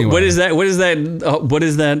know. Anyway. What is that? What is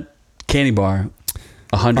that candy bar?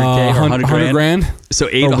 100K or 100 100 grand? So Or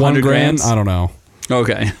 800 1 grand? grand? I don't know.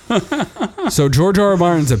 Okay. So George R. R.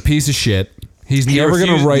 Martin's a piece of shit. He's never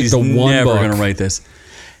going to write the one book. He's never going to write this.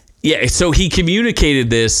 Yeah, so he communicated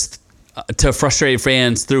this to frustrated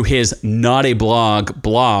fans through his Not a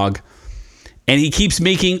blog, and he keeps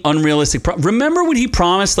making unrealistic. Remember when he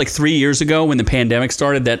promised like 3 years ago when the pandemic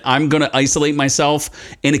started that I'm going to isolate myself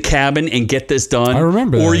in a cabin and get this done? I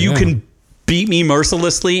remember Or that, you yeah. can beat me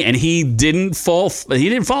mercilessly, and he didn't follow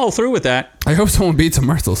through with that. I hope someone beats him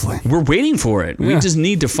mercilessly. We're waiting for it. We Yeah. just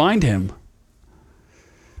need to find him.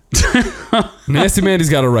 Nasty Mandy's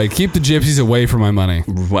got it right. Keep the gypsies away from my money.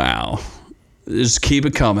 Wow. Just keep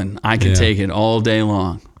it coming. I can Yeah. take it all day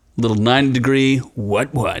long. Little 90-degree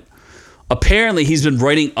what? Apparently, he's been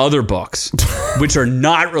writing other books, which are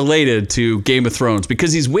not related to Game of Thrones,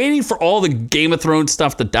 because he's waiting for all the Game of Thrones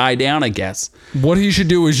stuff to die down, I guess. What he should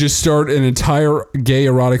do is just start an entire gay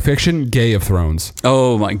erotic fiction, Gay of Thrones.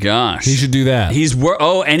 Oh, my gosh. He should do that.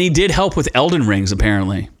 And he did help with Elden Rings,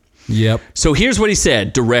 apparently. Yep. So here's what he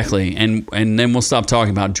said directly, and then we'll stop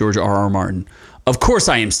talking about George R. R. Martin. Of course,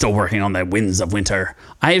 I am still working on the Winds of Winter.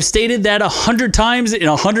 I have stated that 100 times in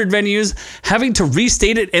 100 venues. Having to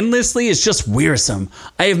restate it endlessly is just wearisome.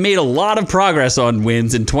 I have made a lot of progress on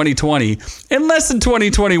Winds in 2020 and less in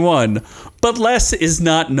 2021, but less is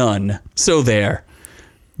not none. So there.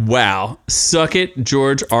 Wow. Suck it,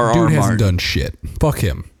 George R. R. Dude Martin. hasn't done shit. Fuck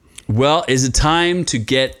him. Well, is it time to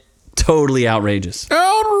get totally outrageous?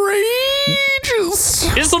 Outrageous.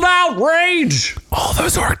 It's an outrage. All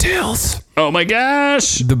those orc tales. Oh my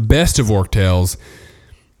gosh. The best of orc tales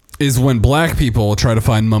is when black people try to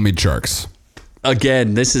find mummied sharks.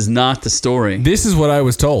 Again, this is not the story. This is what I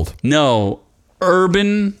was told. No,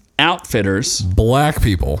 Urban Outfitters, Black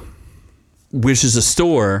people. which is a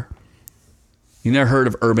store. You never heard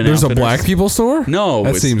of Urban There's Outfitters? a black people store? No. That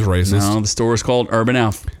it's- seems racist. No, the store is called Urban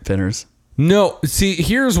Outfitters. No, see,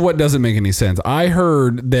 here's what doesn't make any sense. I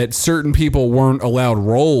heard that certain people weren't allowed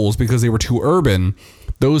roles because they were too urban.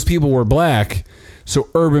 Those people were black, so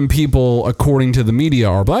urban people, according to the media,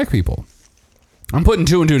 are black people. I'm putting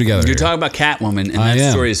two and two together. You're here. talking about Catwoman, and I that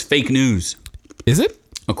am. story is fake news, Is it?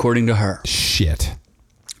 according to her. Shit.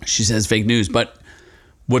 She says fake news. But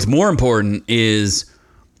what's more important is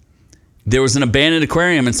there was an abandoned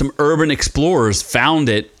aquarium, and some urban explorers found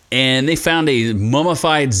it, and they found a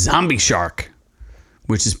mummified zombie shark,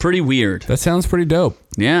 which is pretty weird. That sounds pretty dope.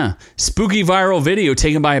 Yeah. Spooky viral video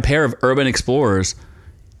taken by a pair of urban explorers,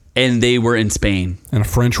 and they were in Spain. And a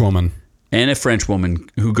French woman. And a French woman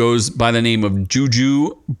who goes by the name of Juju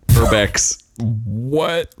Urbex.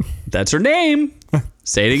 What? That's her name.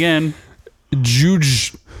 Say it again.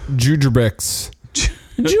 Jujerbex.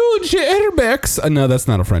 Jujerbex. No, that's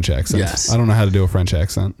not a French accent. Yes. I don't know how to do a French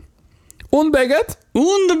accent. Un baguette?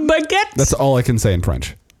 Un baguette. That's all I can say in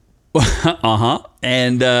French. Uh-huh.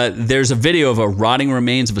 And there's a video of a rotting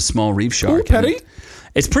remains of a small reef shark. Ooh, petty.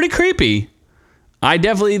 It's pretty creepy. I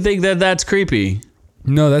definitely think that that's creepy.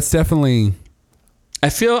 No, that's definitely... I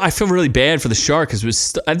feel really bad for the shark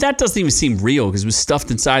because that doesn't even seem real because it was stuffed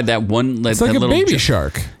inside that one. It's like a baby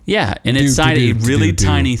shark. Yeah, and Do, inside do, a do, really do, do.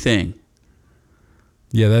 tiny thing.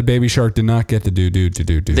 Yeah, that baby shark did not get to do.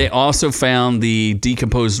 They also found the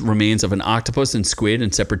decomposed remains of an octopus and squid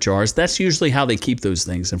in separate jars. That's usually how they keep those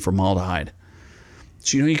things in formaldehyde.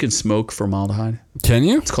 Do you know you can smoke formaldehyde? Can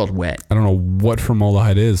you? It's called wet. I don't know what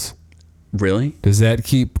formaldehyde is. Really? Does that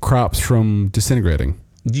keep crops from disintegrating?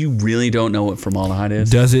 You really don't know what formaldehyde is?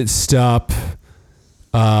 Does it stop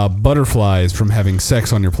butterflies from having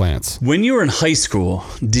sex on your plants? When you were in high school,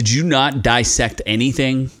 did you not dissect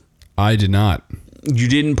anything? I did not. You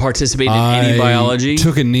didn't participate in any biology? I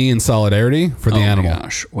took a knee in solidarity for the animal. Oh my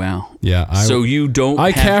gosh! Wow. Yeah. So you don't.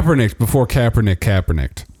 I have, Kaepernicked before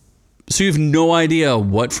Kaepernicked. So you have no idea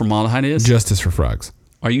what formaldehyde is? Justice for frogs.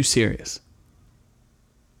 Are you serious?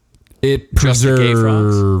 It Just for gay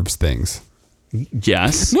frogs? preserves things.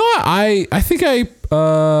 Yes. No, I think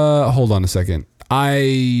hold on a second.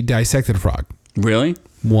 I dissected a frog. Really?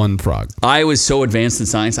 One frog. I was so advanced in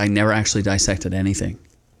science, I never actually dissected anything.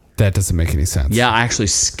 That doesn't make any sense. Yeah, I actually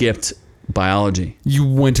skipped biology. You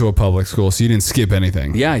went to a public school, so you didn't skip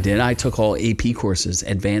anything. Yeah, I did. I took all AP courses,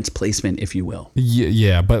 advanced placement, if you will.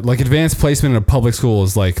 Yeah, but like advanced placement in a public school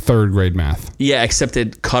is like third grade math. Yeah, except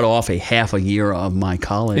it cut off a half a year of my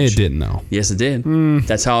college. It didn't, though. Yes, it did.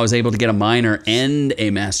 That's how I was able to get a minor and a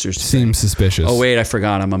master's degree. Seems suspicious. Oh, wait, I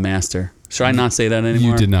forgot. I'm a master. Should I not say that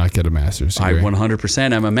anymore? You did not get a master's I degree.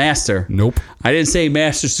 100% am a master. Nope. I didn't say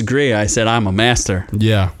master's degree. I said I'm a master.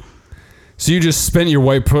 Yeah. So you just spent your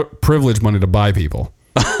white privilege money to buy people.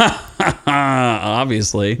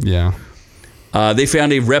 Obviously. Yeah. They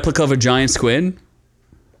found a replica of a giant squid.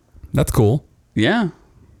 That's cool. Yeah.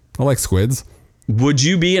 I like squids. Would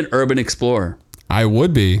you be an urban explorer? I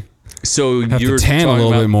would be. So Have you're to tan a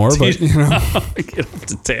little bit more, but you know. You have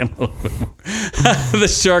to tan a little bit more. The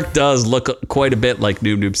shark does look quite a bit like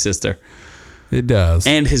Noob Noob's sister. It does.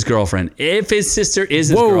 And his girlfriend. If his sister is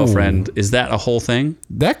his girlfriend, is that a whole thing?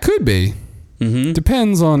 That could be.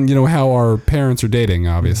 Depends on, how our parents are dating,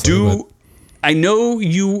 obviously. I know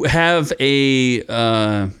you have a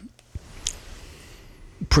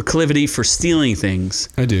proclivity for stealing things.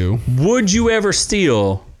 I do. Would you ever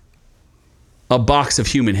steal a box of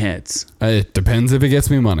human heads? It depends if it gets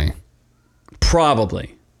me money.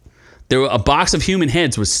 Probably. A box of human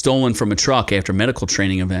heads was stolen from a truck after a medical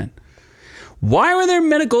training event. Why were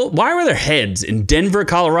there heads in Denver,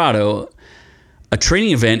 Colorado, a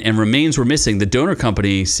training event, and remains were missing? The donor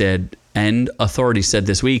company said, and authorities said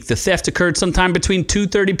this week, the theft occurred sometime between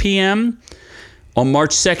 2:30 p.m. on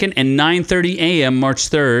March 2nd and 9:30 a.m. March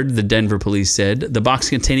 3rd, the Denver police said. The box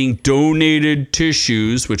containing donated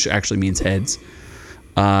tissues, which actually means heads,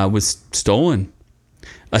 was stolen.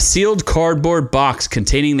 A sealed cardboard box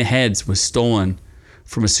containing the heads was stolen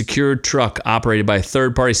from a secured truck operated by a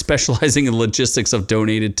third party specializing in logistics of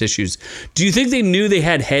donated tissues. Do you think they knew they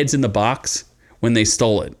had heads in the box when they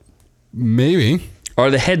stole it? Maybe. Are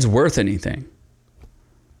the heads worth anything?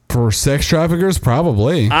 For sex traffickers,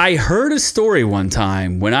 probably. I heard a story one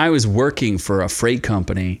time when I was working for a freight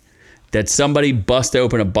company that somebody busted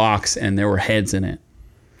open a box and there were heads in it.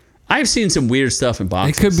 I've seen some weird stuff in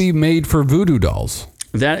boxes. It could be made for voodoo dolls.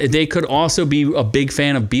 That they could also be a big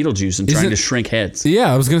fan of Beetlejuice and trying to shrink heads.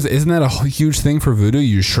 Yeah, I was going to say, isn't that a huge thing for voodoo?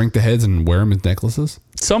 You shrink the heads and wear them as necklaces?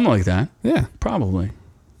 Something like that. Yeah. Probably.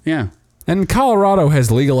 Yeah. And Colorado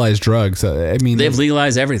has legalized drugs. I mean, They've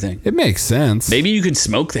legalized everything. It makes sense. Maybe you can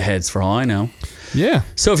smoke the heads for all I know. Yeah.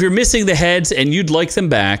 So if you're missing the heads and you'd like them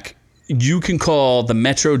back, you can call the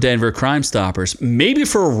Metro Denver Crime Stoppers, maybe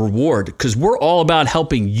for a reward, because we're all about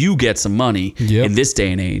helping you get some money in this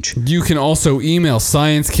day and age. You can also email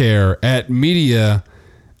ScienceCare at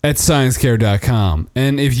media@sciencecare.com.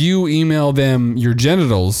 And if you email them your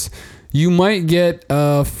genitals, you might get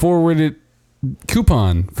a forwarded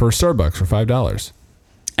coupon for Starbucks for $5.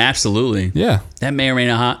 Absolutely. Yeah. That may or may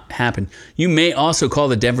not happen. You may also call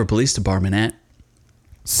the Denver Police Department at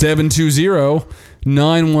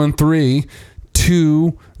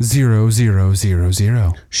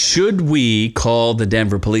 720-913-20000. Should we call the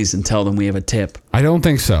Denver Police and tell them we have a tip? I don't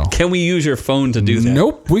think so. Can we use your phone to do that?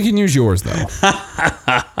 Nope. We can use yours, though.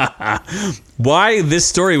 Why this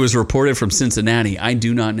story was reported from Cincinnati, I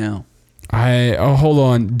do not know. Hold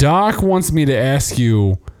on. Doc wants me to ask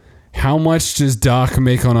you, how much does Doc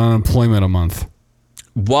make on unemployment a month?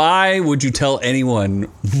 Why would you tell anyone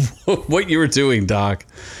what you were doing, Doc?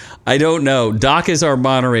 I don't know. Doc is our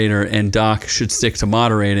moderator, and Doc should stick to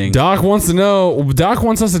moderating. Doc wants to know. Doc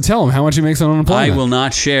wants us to tell him how much he makes on unemployment. I will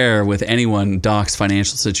not share with anyone Doc's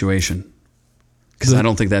financial situation because I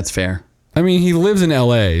don't think that's fair. I mean, he lives in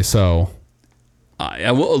L.A., so...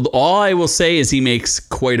 all I will say is he makes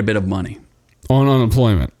quite a bit of money. On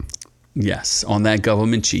unemployment. Yes, on that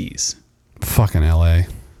government cheese. Fucking L.A.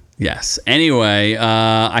 Yes. Anyway,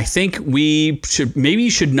 I think we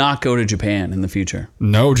should not go to Japan in the future.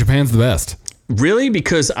 No, Japan's the best. Really?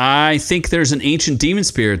 Because I think there's an ancient demon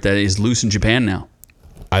spirit that is loose in Japan now.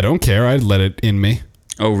 I don't care. I'd let it in me.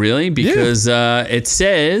 Oh, really? Because it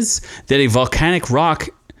says that a volcanic rock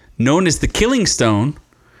known as the Killing Stone,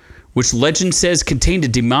 which legend says contained a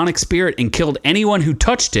demonic spirit and killed anyone who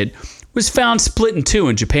touched it, was found split in two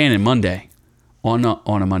in Japan on Monday. On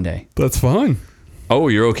a Monday. That's fine. Oh,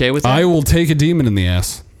 you're okay with that? I will take a demon in the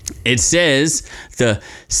ass. It says the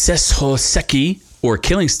Seshoseki, or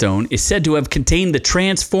Killing Stone, is said to have contained the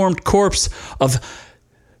transformed corpse of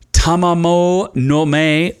Tamamo no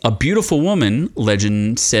Mae, a beautiful woman.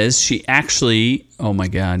 Legend says she actually, oh my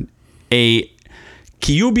god, a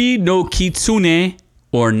Kyubi no Kitsune,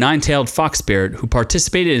 or nine-tailed fox spirit, who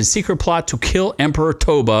participated in a secret plot to kill Emperor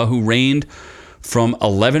Toba, who reigned from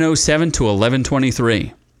 1107 to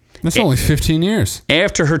 1123. That's only 15 years.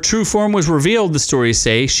 After her true form was revealed, the stories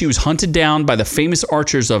say, she was hunted down by the famous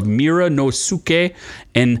archers of Mira no Suke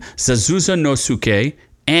and Zazuza no Suke,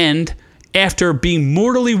 and after being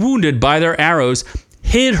mortally wounded by their arrows,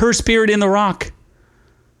 hid her spirit in the rock.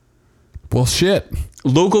 Well, shit.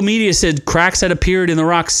 Local media said cracks had appeared in the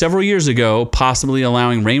rock several years ago, possibly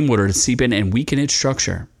allowing rainwater to seep in and weaken its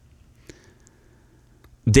structure.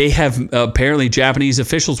 They have apparently Japanese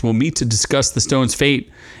officials will meet to discuss the stone's fate.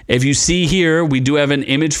 If you see here, we do have an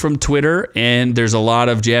image from Twitter, and there's a lot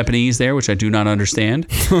of Japanese there, which I do not understand.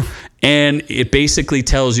 And it basically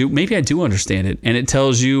tells you, maybe I do understand it, and it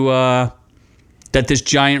tells you that this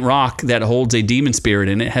giant rock that holds a demon spirit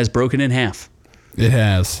in it has broken in half. It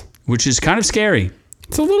has. Which is kind of scary.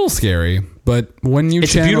 It's a little scary, but when you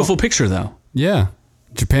It's a beautiful picture, though. Yeah.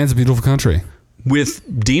 Japan's a beautiful country. With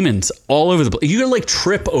demons all over the place. You can like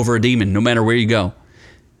trip over a demon no matter where you go.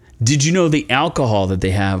 Did you know the alcohol that they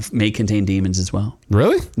have may contain demons as well?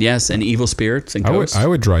 Really? Yes, and evil spirits and ghosts. I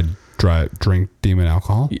would drink demon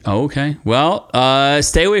alcohol. Oh, okay. Well,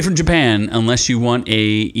 stay away from Japan unless you want a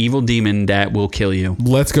evil demon that will kill you.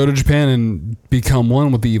 Let's go to Japan and become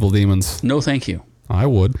one with the evil demons. No, thank you. I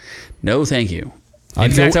would. No, thank you. In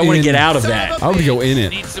I'd fact, go I want to in. get out of that. I would go in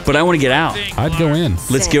it. But I want to get out. I'd go in.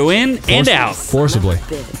 Let's go in and out. Forcibly.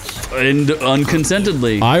 And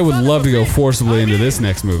unconsentedly. I would love to go forcibly into this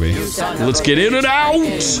next movie. Let's get in and out.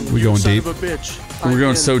 We going deep? We're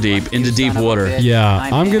going so deep, into deep water. Yeah,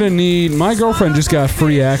 I'm going to need... My girlfriend just got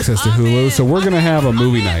free access to Hulu, so we're going to have a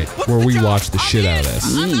movie night where we watch the shit out of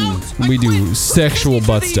this. We do sexual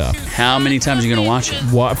butt stuff. How many times are you going to watch it?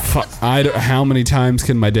 What? How many times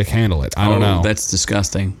can my dick handle it? I don't know. That's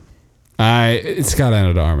disgusting. It's got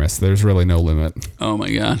Ana de Armas. There's really no limit. Oh,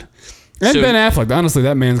 my God. And So- Ben Affleck. Honestly,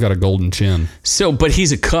 that man's got a golden chin. But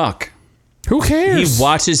he's a cuck. Who cares? He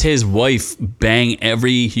watches his wife bang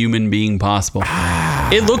every human being possible.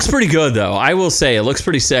 It looks pretty good, though. I will say, it looks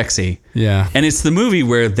pretty sexy. Yeah. And it's the movie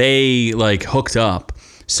where they, like, hooked up.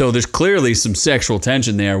 So there's clearly some sexual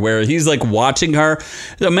tension there where he's, like, watching her.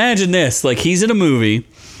 Imagine this. Like, he's in a movie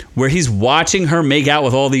where he's watching her make out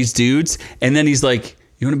with all these dudes. And then he's like,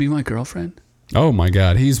 you want to be my girlfriend? Oh, my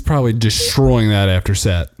God. He's probably destroying that after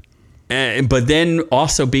set. But then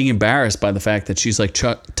also being embarrassed by the fact that she's, like,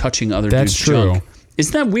 touching other That's dudes' true. junk.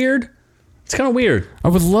 Isn't that weird? It's kind of weird. I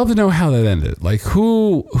would love to know how that ended. Like,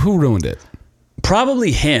 who ruined it?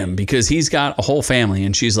 Probably him, because he's got a whole family,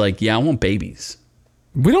 and she's like, yeah, I want babies.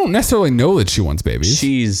 We don't necessarily know that she wants babies.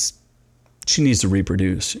 She needs to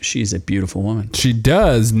reproduce. She's a beautiful woman. She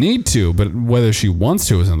does need to, but whether she wants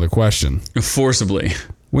to is another question. Forcibly.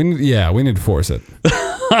 We need to force it.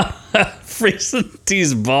 Freezing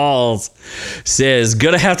these balls says,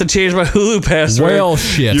 gonna have to change my Hulu password. Well,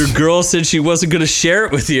 shit. Your girl said she wasn't gonna share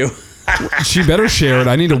it with you. She better share it.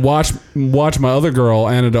 I need to watch my other girl,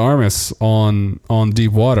 Ana de Armas, on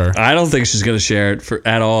Deep Water. I don't think she's gonna share it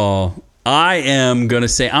at all. I am gonna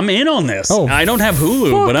say I'm in on this. Oh, I don't have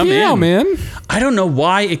Hulu, but I'm in. man. I don't know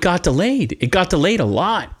why it got delayed. It got delayed a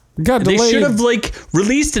lot. They delayed. should have like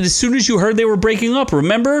released it as soon as you heard they were breaking up.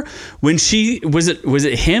 Remember when she was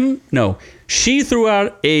it him? No, she threw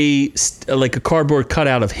out a cardboard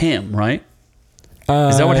cutout of him. Right?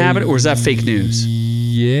 Is that what happened, or is that fake news?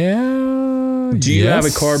 Yeah. Do you have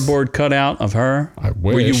a cardboard cutout of her? I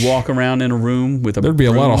Where wish. you walk around in a room with a. There'd be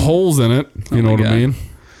a lot of holes in it. You know what God. I mean?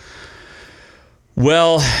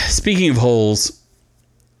 Well, speaking of holes.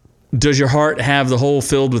 Does your heart have the hole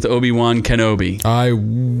filled with Obi-Wan Kenobi? I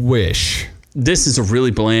wish. This is a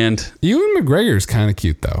really bland. Ewan McGregor's kind of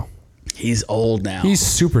cute, though. He's old now. He's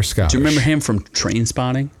super Scottish. Do you remember him from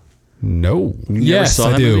Trainspotting? No. You never Yes, saw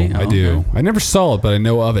I that do. movie? I Oh, do. okay. I never saw it, but I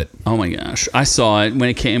know of it. Oh my gosh. I saw it when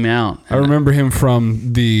it came out. I remember him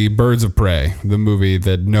from the Birds of Prey, the movie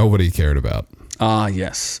that nobody cared about. Ah,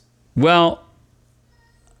 yes. Well,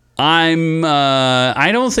 I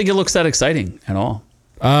don't think it looks that exciting at all.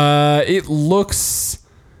 It looks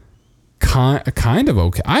kind of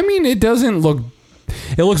okay. I mean, it doesn't look...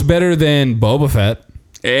 It looks better than Boba Fett.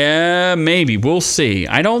 Yeah, maybe. We'll see.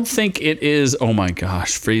 I don't think it is... Oh my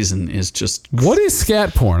gosh. Friesen is just... What is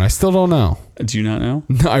scat porn? I still don't know. Do you not know?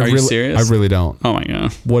 No, Are you serious? I really don't. Oh my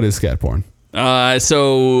god. What is scat porn?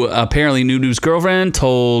 So apparently Nunu's girlfriend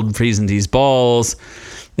told Friesen D's balls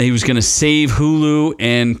that he was going to save Hulu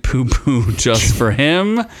and poo-poo just for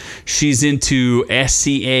him. She's into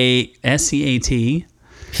SCAT.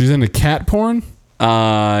 She's into cat porn?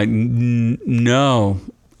 No.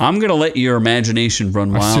 I'm going to let your imagination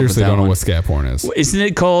run wild. I seriously with that don't know one. what scat porn is. Isn't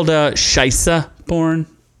it called Scheisse porn?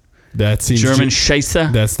 That seems German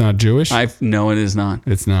Scheisse? That's not Jewish? No, it is not.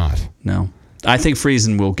 It's not. No. I think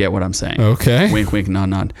Friesen will get what I'm saying. Okay. Wink, wink, nod,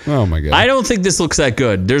 nod. Oh my god. I don't think this looks that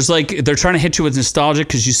good. There's like they're trying to hit you with nostalgia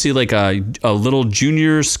because you see like a little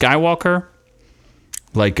junior Skywalker,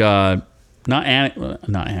 like not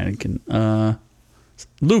Anakin,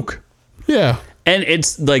 Luke. Yeah. And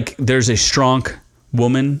it's like there's a strong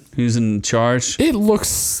woman who's in charge. It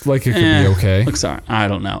looks like it could be okay. Looks all right. I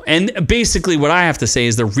don't know. And basically, what I have to say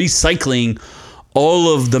is they're recycling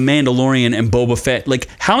all of the Mandalorian and Boba Fett. Like,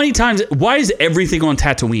 how many times? Why is everything on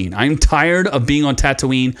Tatooine? I'm tired of being on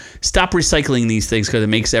Tatooine. Stop recycling these things because it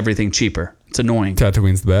makes everything cheaper. It's annoying.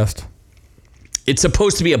 Tatooine's the best. It's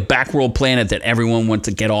supposed to be a backworld planet that everyone wants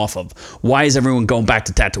to get off of. Why is everyone going back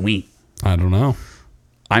to Tatooine? I don't know.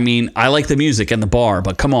 I mean, I like the music and the bar,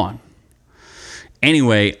 but come on.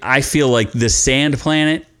 Anyway, I feel like the sand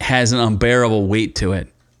planet has an unbearable weight to it.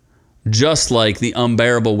 Just like the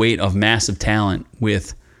unbearable weight of massive talent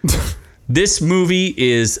with... This movie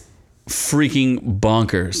is freaking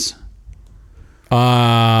bonkers.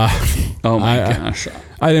 Oh my gosh.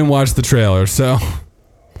 I didn't watch the trailer, so...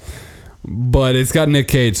 But it's got Nick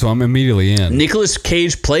Cage, so I'm immediately in. Nicolas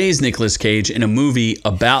Cage plays Nicolas Cage in a movie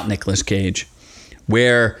about Nicolas Cage,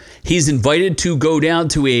 where he's invited to go down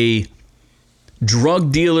to a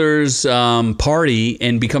drug dealer's party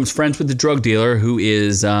and becomes friends with the drug dealer, who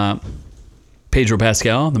is Pedro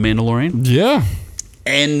Pascal, the Mandalorian. Yeah.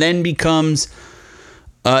 And then becomes...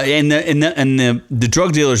 the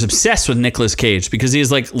drug dealer is obsessed with Nicolas Cage because he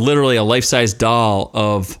is like literally a life-size doll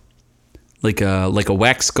of like a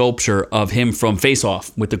wax sculpture of him from Face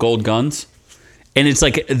Off with the gold guns. And it's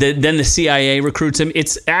like then the CIA recruits him.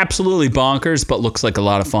 It's absolutely bonkers, but looks like a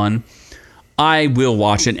lot of fun. I will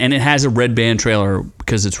watch it, and it has a red band trailer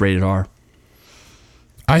because it's rated R.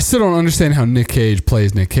 I still don't understand how Nick Cage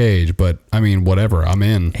plays Nick Cage, but I mean, whatever. I'm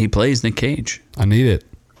in. He plays Nick Cage. I need it.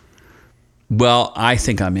 Well, I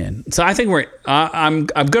think I'm in. So I think I'm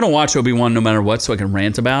gonna watch Obi-Wan no matter what, so I can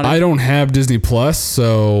rant about it. I don't have Disney Plus,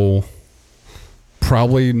 so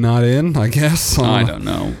probably not in, I guess. I don't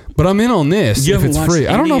know. But I'm in on this if it's free.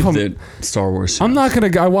 I don't know if I'm the Star Wars shows. I'm not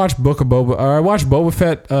gonna. I watched Book of Boba. Or I watched Boba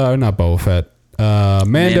Fett. Not Boba Fett.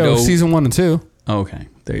 Mando season 1 and 2. Okay,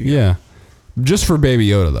 there you go. Yeah, just for Baby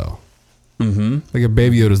Yoda though. Mm-hmm. Like if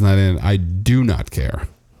Baby Yoda's not in, I do not care.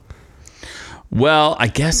 Well, I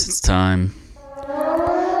guess it's time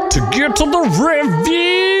to get to the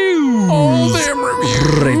reviews. All them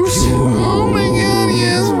reviews. Oh my god,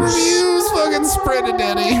 yes, reviews. Fucking spread it,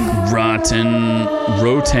 Daddy. Rotan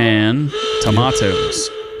tomatoes.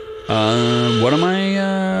 What am I?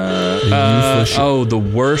 The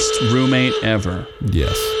worst roommate ever.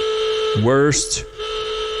 Yes. Worst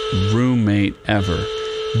roommate ever.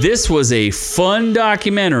 This was a fun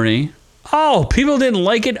documentary. Oh, people didn't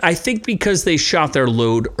like it, I think because they shot their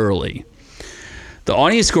load early. The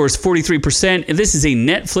audience score is 43%, and this is a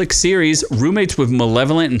Netflix series. Roommates with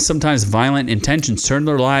malevolent and sometimes violent intentions turn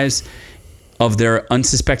their lives of their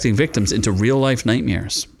unsuspecting victims into real-life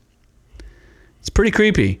nightmares. It's pretty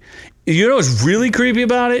creepy. You know what's really creepy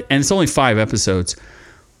about it? And it's only 5 episodes.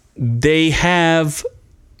 They have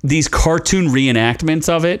these cartoon reenactments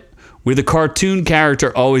of it, where the cartoon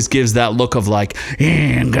character always gives that look of like,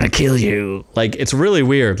 I'm gonna kill you. Like, it's really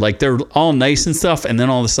weird. Like, they're all nice and stuff, and then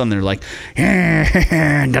all of a sudden they're like,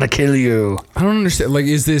 I'm gonna kill you. I don't understand. Like,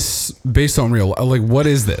 is this based on real? Like, what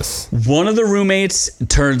is this? One of the roommates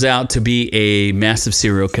turns out to be a massive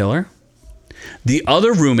serial killer. The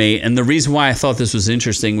other roommate, and the reason why I thought this was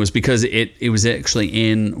interesting was because it was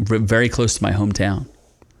actually very close to my hometown.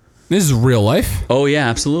 This is real life? Oh, yeah,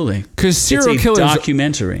 absolutely. Because serial killers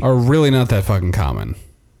documentary. Are really not that fucking common.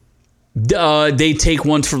 They take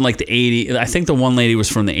ones from like the 80s. I think the one lady was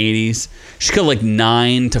from the 80s. She killed like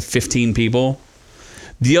 9 to 15 people.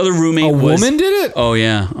 The other roommate woman did it? Oh,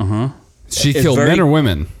 yeah. Uh-huh. She killed men or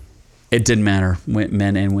women? It didn't matter.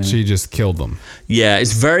 Men and women. She just killed them. Yeah,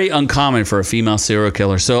 it's very uncommon for a female serial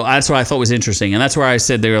killer. So that's what I thought was interesting. And that's where I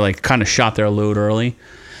said they were like kind of shot their load early.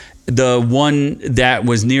 The one that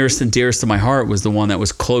was nearest and dearest to my heart was the one that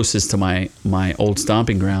was closest to my old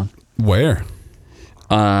stomping ground. Where?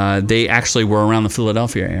 They actually were around the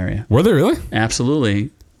Philadelphia area. Were they really?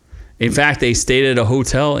 Absolutely. In fact, they stayed at a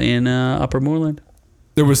hotel in Upper Moreland.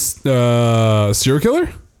 There was a serial killer?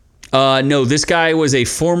 No, this guy was a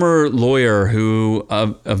former lawyer who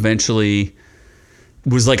eventually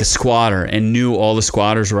was like a squatter and knew all the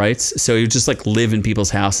squatters' rights. So he would just like live in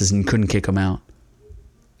people's houses and couldn't kick them out.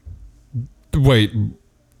 Wait,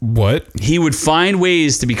 what? He would find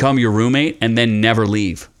ways to become your roommate and then never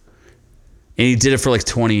leave. And he did it for like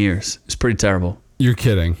 20 years. It's pretty terrible. You're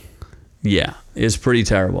kidding. Yeah, it's pretty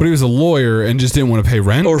terrible. But he was a lawyer and just didn't want to pay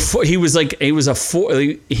rent. He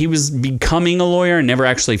was becoming a lawyer and never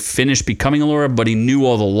actually finished becoming a lawyer, but he knew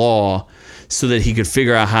all the law so that he could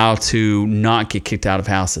figure out how to not get kicked out of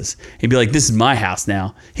houses. He'd be like, this is my house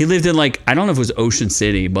now. He lived in I don't know if it was Ocean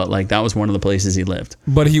City, but that was one of the places he lived.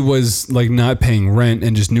 But he was not paying rent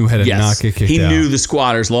and just knew how to not get kicked out. He knew the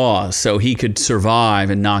squatter's laws, so he could survive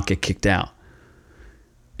and not get kicked out.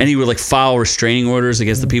 And he would file restraining orders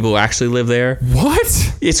against the people who actually live there.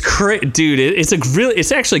 What? It's crazy, dude.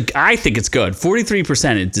 It's actually, I think it's good.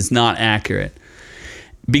 43% is not accurate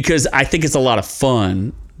because I think it's a lot of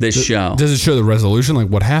fun. This show. Does it show the resolution?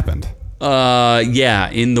 What happened? Yeah.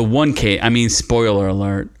 In the one case, spoiler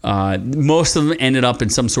alert. Most of them ended up in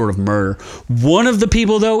some sort of murder. One of the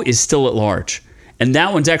people though is still at large, and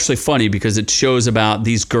that one's actually funny because it shows about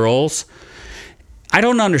these girls. I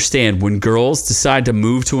don't understand when girls decide to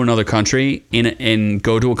move to another country and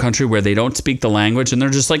go to a country where they don't speak the language and they're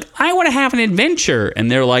just I want to have an adventure. And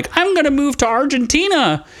they're I'm going to move to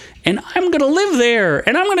Argentina and I'm going to live there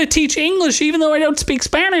and I'm going to teach English even though I don't speak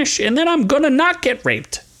Spanish. And then I'm going to not get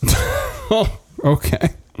raped. Oh,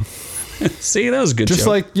 okay. See, that was a good Just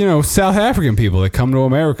joke. South African people that come to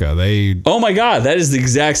America. Oh my God, that is the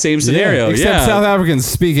exact same scenario. Except South Africans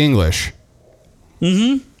speak English.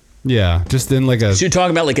 Mm-hmm. Yeah, just in So you're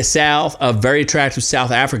talking about a very attractive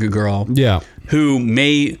South Africa girl. Yeah. Who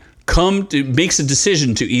makes a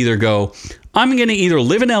decision to either go, I'm going to either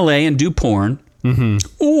live in LA and do porn,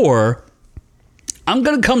 or I'm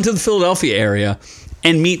going to come to the Philadelphia area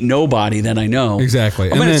and meet nobody that I know.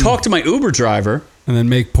 Exactly. I'm going to talk to my Uber driver. And then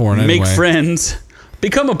make porn anyway. Make friends.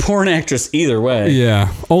 Become a porn actress either way.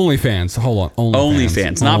 Yeah. OnlyFans. Hold on.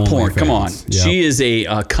 OnlyFans, not porn. Come on. Yep. She is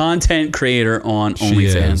a content creator on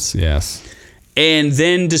OnlyFans. Yes. And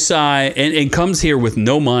then decide, and comes here with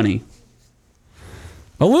no money.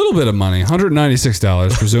 A little bit of money.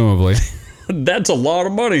 $196, presumably. That's a lot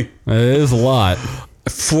of money. It is a lot.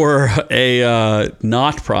 For a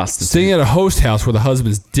not prostitute. Staying at a host house where the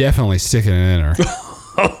husband's definitely sticking it in her.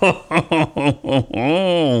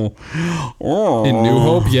 In New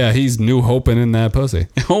Hope? Yeah, he's New Hoping in that pussy.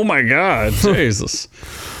 Oh my God. Jesus.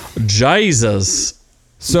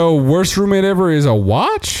 So, worst roommate ever is a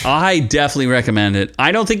watch? I definitely recommend it.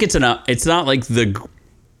 I don't think it's not the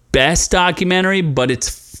best documentary, but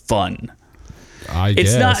it's fun. I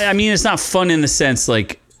guess. It's not fun in the sense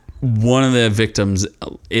one of the victims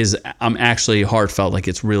is actually heartfelt.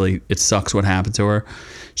 It sucks what happened to her.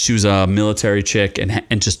 She was a military chick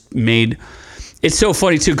and just made. It's so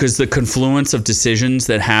funny too because the confluence of decisions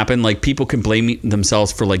that happen, people can blame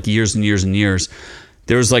themselves for years and years and years.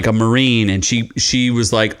 There was a Marine and she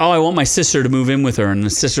was oh, I want my sister to move in with her, and the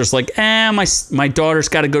sister's my daughter's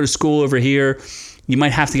got to go to school over here. You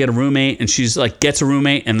might have to get a roommate, and she's gets a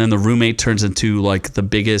roommate, and then the roommate turns into the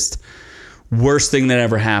biggest, worst thing that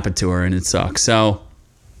ever happened to her, and it sucks. So,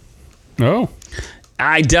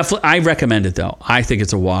 I recommend it though. I think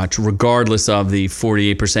it's a watch, regardless of the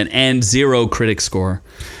 48% and 0 critic score.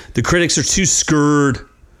 The critics are too scared.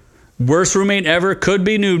 Worst roommate ever could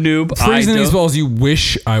be Noob. Freezing these balls, you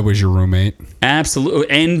wish I was your roommate. Absolutely.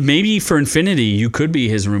 And maybe for infinity, you could be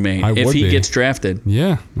his roommate if he gets drafted.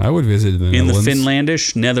 Yeah, I would visit the Netherlands. In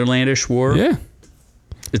the Netherlandish war. Yeah.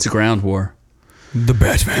 It's a ground war. The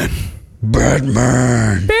Batman.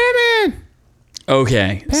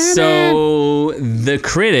 Okay, so the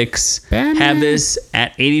critics have this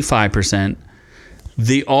at 85%.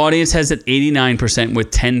 The audience has it 89%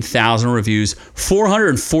 with 10,000 reviews,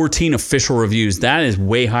 414 official reviews. That is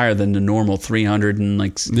way higher than the normal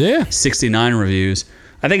 369 reviews.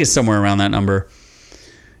 I think it's somewhere around that number.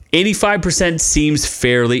 85% seems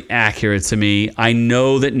fairly accurate to me. I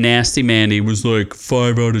know that Nasty Mandy was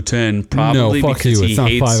 5 out of 10. Probably no, fuck you. It's not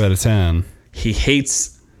 5 out of 10. He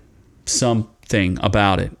hates something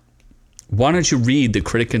about it. Why don't you read the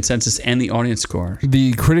critic consensus and the audience score?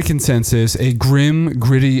 The critic consensus, a grim,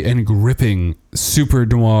 gritty, and gripping super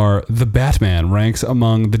noir The Batman ranks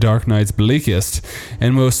among The Dark Knight's bleakest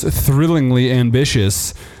and most thrillingly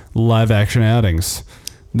ambitious live-action outings.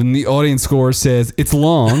 Then the audience score says, it's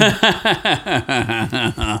long.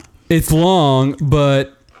 It's long,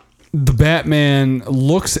 but The Batman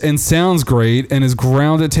looks and sounds great, and his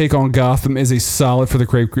grounded take on Gotham is a solid for the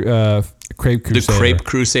Crepe Crusader. The Crepe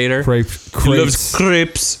Crusader? He loves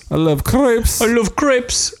crepes. I love crepes. I love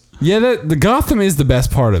crepes. Yeah, the Gotham is the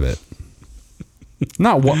best part of it.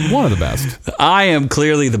 Not one of the best. I am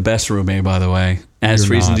clearly the best roommate, by the way. As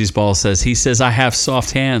Friesen D's Ball says. He says, I have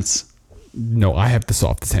soft hands. No, I have the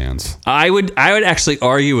softest hands. I would actually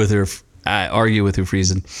argue with you,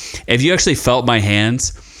 Friesen. If you actually felt my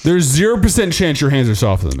hands... There's 0% chance your hands are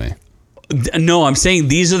softer than me. No, I'm saying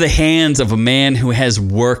these are the hands of a man who has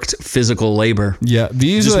worked physical labor. Yeah,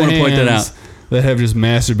 these Just are the wanna hands point that out. that have just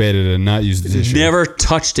masturbated and not used a tissue. Never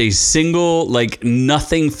touched a single, like,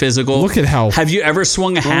 nothing physical. Look at how- Have you ever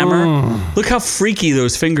swung a hammer? Look how freaky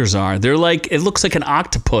those fingers are. They're like, it looks like an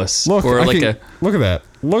octopus. Look, or like look at that.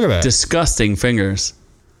 Look at that. disgusting fingers.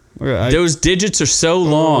 Look at that. Those digits are so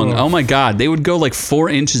long. Oh my God. They would go like 4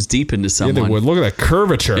 inches deep into Yeah, someone. they would. Look at that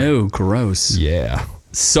curvature. Ew, gross. Yeah.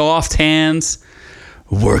 Soft hands.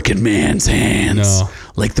 Working man's hands. No.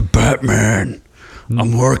 Like the Batman.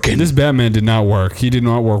 I'm working. This Batman did not work. He did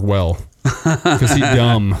not work well. Because he's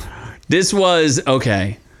dumb. This was,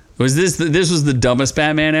 okay. Was this was the dumbest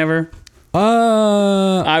Batman ever?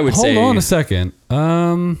 I would say- Hold on a second.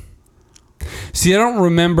 See, I don't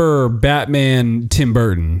remember Batman Tim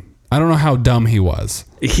Burton. I don't know how dumb he was.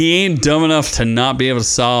 He ain't dumb enough to not be able to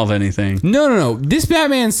solve anything. No. This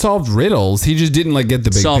Batman solved riddles. He just didn't like get the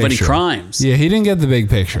big Solve any picture. crimes. Yeah, he didn't get the big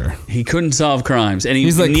picture. He couldn't solve crimes. And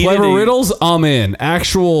He's like, needed clever a- riddles? I'm in.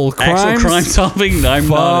 Actual crimes? Actual crime solving? I'm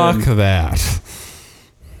not Fuck in. that.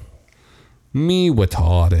 Me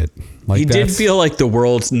retarded it. Like He did that's- feel like the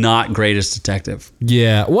world's not greatest detective.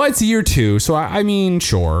 Yeah. Well, it's year 2, so I mean,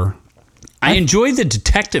 sure. I enjoyed the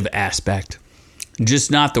detective aspect.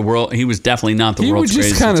 Just not the world. He was definitely not the He world's just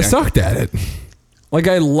greatest kind of detective. sucked at it. Like,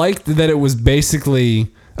 I liked that it was basically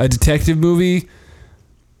a detective movie.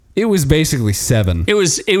 It was basically 7. It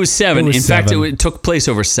was 7. It was In fact, 7. it took place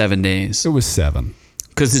over 7 days. It was 7.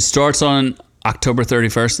 Because it starts on October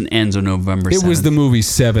 31st and ends on November 7th. It was the movie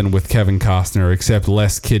 7 with Kevin Costner, except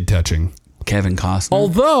less kid touching. Kevin Costner.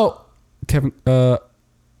 Although Kevin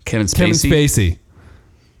Spacey.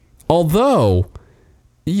 Although,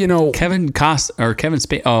 you know, Kevin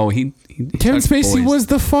Spacey. Oh, he Kevin touched Spacey boys. was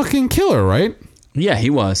the fucking killer, right? Yeah, he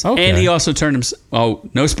was. Okay. And he also turned him. Oh,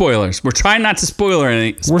 no spoilers. We're trying not to spoiler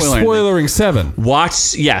anything. We're anything. spoiling 7.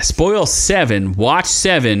 Spoil 7. Watch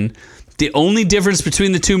 7. The only difference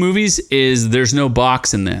between the two movies is there's no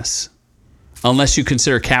box in this, unless you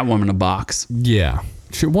consider Catwoman a box. Yeah.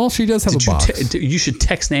 She does have a box. You should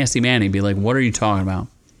text Nasty Manny and be like, "What are you talking about?"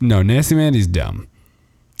 No, Nasty Mandy's dumb.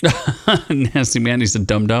 Nasty Manny's a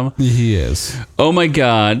dum-dum. He is. Oh my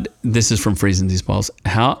God, this is from Freezing These Balls.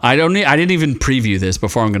 I didn't even preview this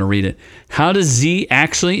before I'm going to read it. How does Z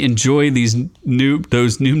actually enjoy those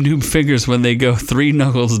noob fingers when they go 3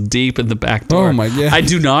 knuckles deep in the back door? Oh my God. I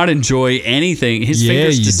do not enjoy anything. His Yeah,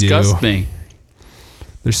 fingers you disgust do. me.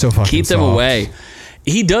 They're so fucking Keep them soft. away.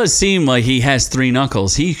 He does seem like he has 3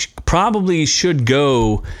 knuckles. He probably should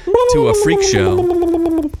go to a freak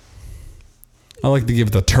show. I like to give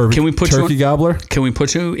the turkey gobbler. Can we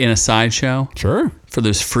put you in a sideshow Sure. for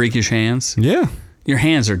those freakish hands? Yeah. Your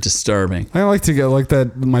hands are disturbing. I like to go like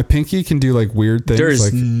that. My pinky can do like weird things. There's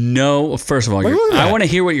like, no. First of all, Look at that. I want to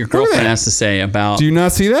hear what your Look at girlfriend that. has to say about. do you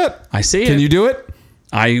not see that? I see Can it. you do it?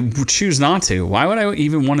 I choose not to. Why would I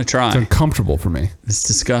even want to It's try? uncomfortable for me. It's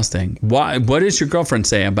disgusting. Why? What does your girlfriend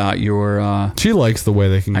say about your? She likes the way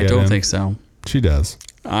they can get I don't in. think so. She does.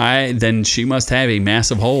 Then she must have a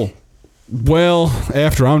massive hole. Well,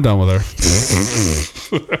 after I'm done with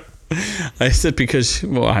her. I said because.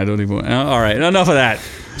 Well, I don't even. All right, enough of that.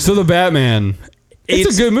 So the Batman.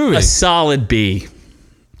 It's a good movie. A solid B.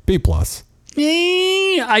 B+.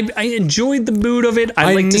 I enjoyed the mood of it.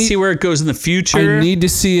 I'd like to see where it goes in the future. I need to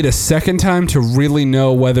see it a second time to really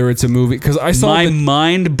know whether it's a movie. Because I saw my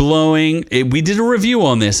mind blowing. We did a review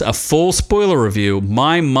on this, a full spoiler review.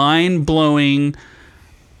 My mind blowing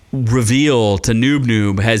reveal to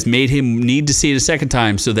Noob has made him need to see it a second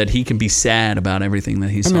time so that he can be sad about everything that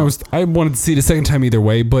he saw. I wanted to see it a second time either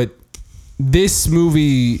way, but this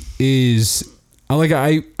movie is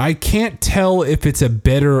I can't tell if it's a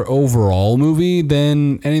better overall movie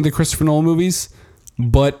than any of the Christopher Nolan movies,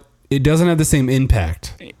 but it doesn't have the same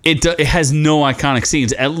impact. It has no iconic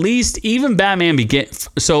scenes. At least even Batman Begins.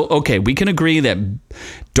 So okay, we can agree that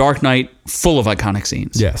Dark Knight full of iconic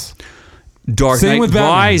scenes. Yes. Dark Knight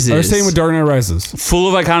Rises. Or same with Dark Knight Rises.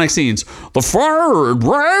 Full of iconic scenes. The fire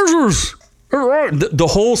rises. The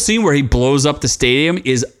whole scene where he blows up the stadium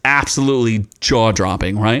is absolutely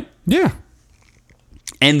jaw-dropping, right? Yeah.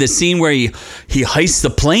 And the scene where he heists the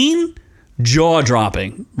plane,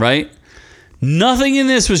 jaw-dropping, right? Nothing in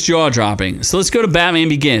this was jaw-dropping. So let's go to Batman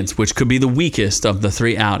Begins, which could be the weakest of the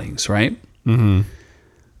 3 outings, right? Mm-hmm.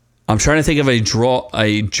 I'm trying to think of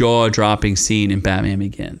a jaw-dropping scene in Batman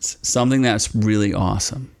Begins. Something that's really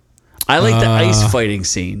awesome. I like the ice fighting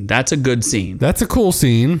scene. That's a good scene. That's a cool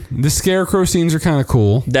scene. The Scarecrow scenes are kind of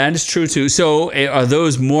cool. That is true, too. So are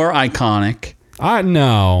those more iconic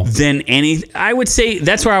No. than any... I would say...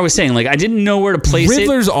 That's where I was saying. Like, I didn't know where to place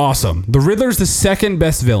Riddler's awesome. The Riddler's the second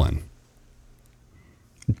best villain.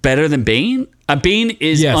 better than Bane? Bane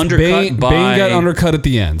is undercut Bane got undercut at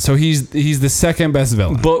the end, so he's the second best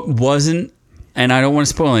villain. But wasn't, and I don't want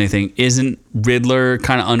to spoil anything, isn't Riddler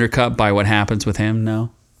kind of undercut by what happens with him?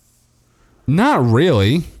 No? Not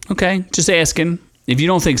really. Okay, just asking. If you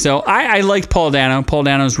don't think so, I liked Paul Dano. Paul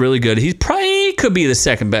Dano's really good. He probably could be the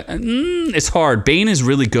second best. It's hard. Bane is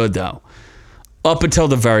really good, though. Up until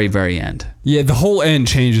the very, very end. Yeah, the whole end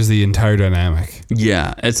changes the entire dynamic.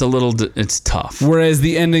 Yeah, it's tough. Whereas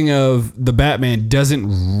the ending of The Batman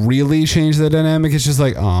doesn't really change the dynamic. It's just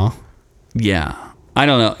like, aw. Yeah. I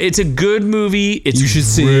don't know. It's a good movie. You should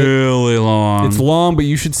see really long. It's long, but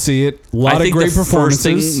you should see it. A lot of great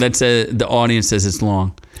performances. First thing the audience says it's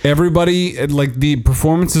long. Everybody, like, the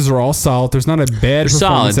performances are all solid. There's not a bad performance.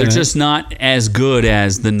 Solid. They're just not as good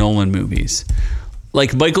as the Nolan movies.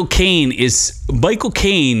 Like Michael Caine is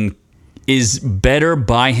better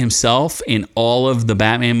by himself in all of the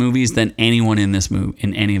Batman movies than anyone in this movie,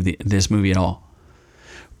 in any of this movie at all.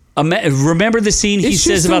 Remember the scene he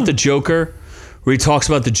says about the Joker, where he talks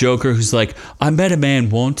about the Joker, who's like, I met a man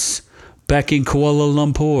once back in Kuala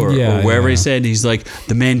Lumpur, or wherever he said, he's like,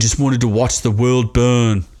 the man just wanted to watch the world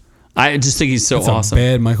burn. I just think he's so awesome. A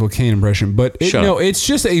bad Michael Caine impression, but it's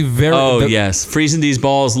just a very. Yes, Freezing These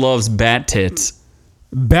Balls loves bat tits.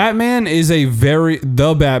 Batman is the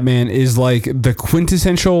Batman is like the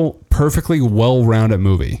quintessential, perfectly well-rounded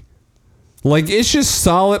movie. Like, it's just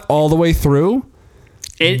solid all the way through.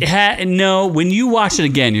 When you watch it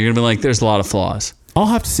again, you're gonna be like, there's a lot of flaws. I'll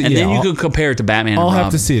have to see, and then you could compare it to Batman. I'll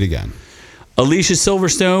have to see it again. Alicia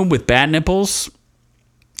Silverstone with bat nipples.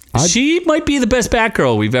 She might be the best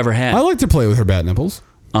Batgirl we've ever had. I like to play with her bat nipples.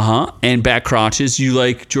 And bat crotches. You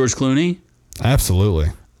like George Clooney? Absolutely.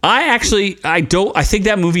 I think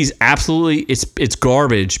that movie's absolutely, it's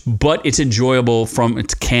garbage, but it's enjoyable from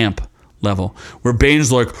its camp level. Where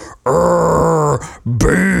Bane's like,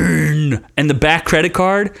 Bane! And the back credit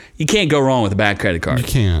card, you can't go wrong with a back credit card. You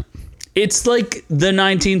can't. It's like the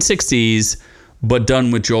 1960s, but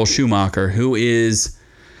done with Joel Schumacher, who is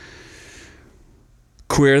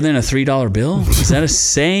queerer than a $3 bill. Is that a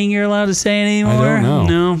saying you're allowed to say anymore? I don't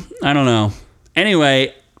know. No, I don't know.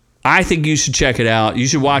 Anyway, I think you should check it out. You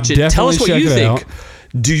should watch it. Definitely Tell us what you think. Out.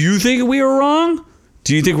 Do you think we were wrong?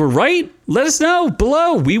 Do you think we're right? Let us know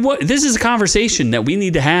below. This is a conversation that we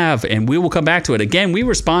need to have, and we will come back to it. Again, we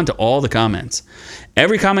respond to all the comments.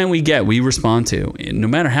 Every comment we get, we respond to. And no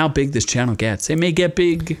matter how big this channel gets. It may get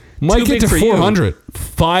big. Might get to 400,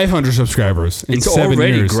 500 subscribers in 7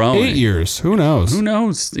 already years. Growing. 8 years. Who knows? Who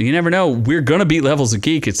knows? You never know. We're going to beat Levels of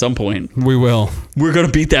Geek at some point. We will. We're going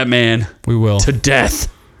to beat that man. We will. To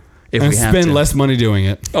death. If and we have spend to. less money doing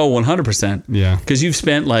it. Oh, 100%. Yeah. Because you've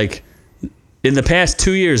spent in the past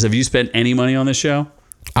 2 years, have you spent any money on this show?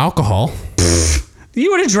 Alcohol.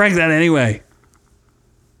 You would have drank that anyway.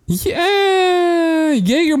 Yeah.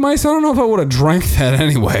 Jägermeister, I don't know if I would have drank that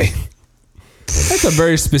anyway. That's a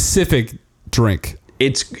very specific drink.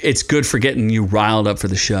 It's good for getting you riled up for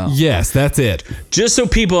the show. Yes, that's it. Just so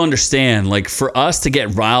people understand, for us to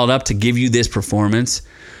get riled up to give you this performance,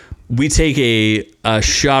 we take a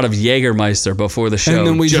shot of Jägermeister before the show, and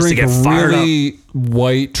then we just drink to get fired really up.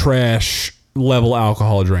 White trash level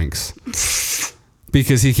alcohol drinks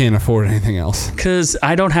because he can't afford anything else. Because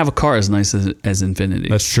I don't have a car as nice as Infinity.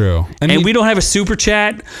 That's true. And we don't have a super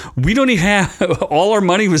chat. We don't even have all our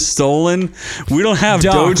money was stolen. We don't have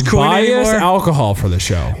Dogecoin buy anymore. Us alcohol for the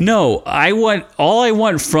show. No, I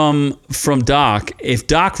want from Doc. If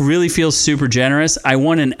Doc really feels super generous, I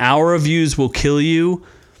want an Our Views Will Kill You.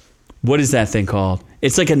 What is that thing called?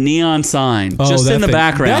 It's like a neon sign just in the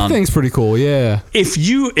background. That thing's pretty cool, yeah.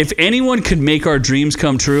 If anyone could make our dreams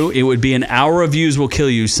come true, it would be an Our Views Will Kill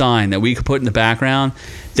You sign that we could put in the background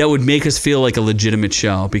that would make us feel like a legitimate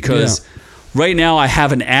show. Because right now I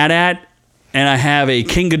have an AT-AT and I have a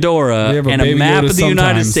King Ghidorah and a map of the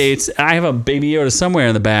United States. I have a Baby Yoda somewhere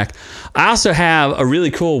in the back. I also have a really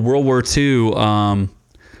cool World War II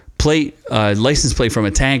license plate from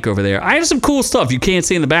a tank over there. I have some cool stuff you can't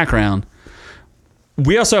see in the background.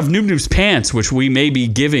 We also have Noob Noob's pants, which we may be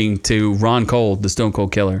giving to Ron Cold, the Stone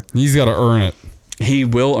Cold Killer. He's got to earn it. He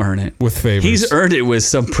will earn it. With favors. He's earned it with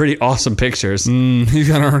some pretty awesome pictures. He's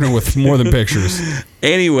got to earn it with more than pictures.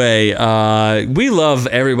 Anyway, we love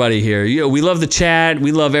everybody here. We love the chat.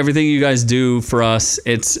 We love everything you guys do for us.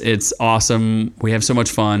 It's awesome. We have so much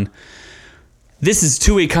fun. This is a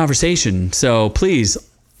two-way conversation, so please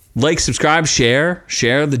like, subscribe, share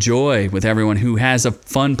the joy with everyone who has a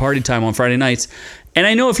fun party time on Friday nights. And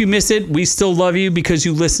I know if you miss it, we still love you because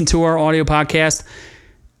you listen to our audio podcast.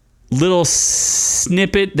 Little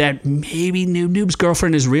snippet that maybe Noob's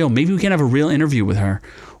girlfriend is real. Maybe we can have a real interview with her.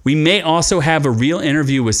 We may also have a real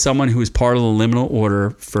interview with someone who is part of the liminal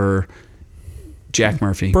order for Jack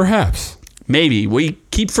Murphy. Perhaps. Maybe. We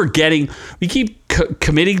keep forgetting. We keep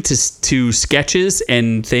committing to sketches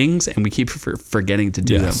and things, and we keep forgetting to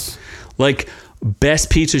do them. Like Best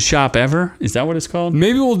Pizza Shop Ever. Is that what it's called?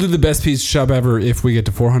 Maybe we'll do the Best Pizza Shop Ever if we get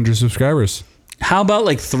to 400 subscribers. How about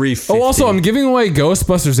like 350? Oh, also, I'm giving away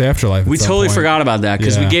Ghostbusters Afterlife. We totally forgot about that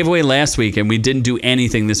because Yeah. we gave away last week, and we didn't do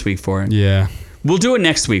anything this week for it. Yeah. We'll do it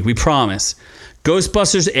next week. We promise.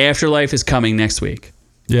 Ghostbusters Afterlife is coming next week.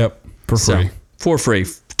 Yep. For free. For free.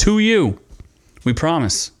 To you. We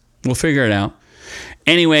promise. We'll figure it out.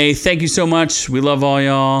 Anyway, thank you so much. We love all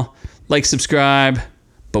y'all. Like, subscribe.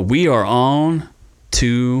 But we are on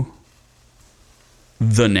to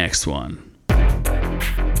the next one.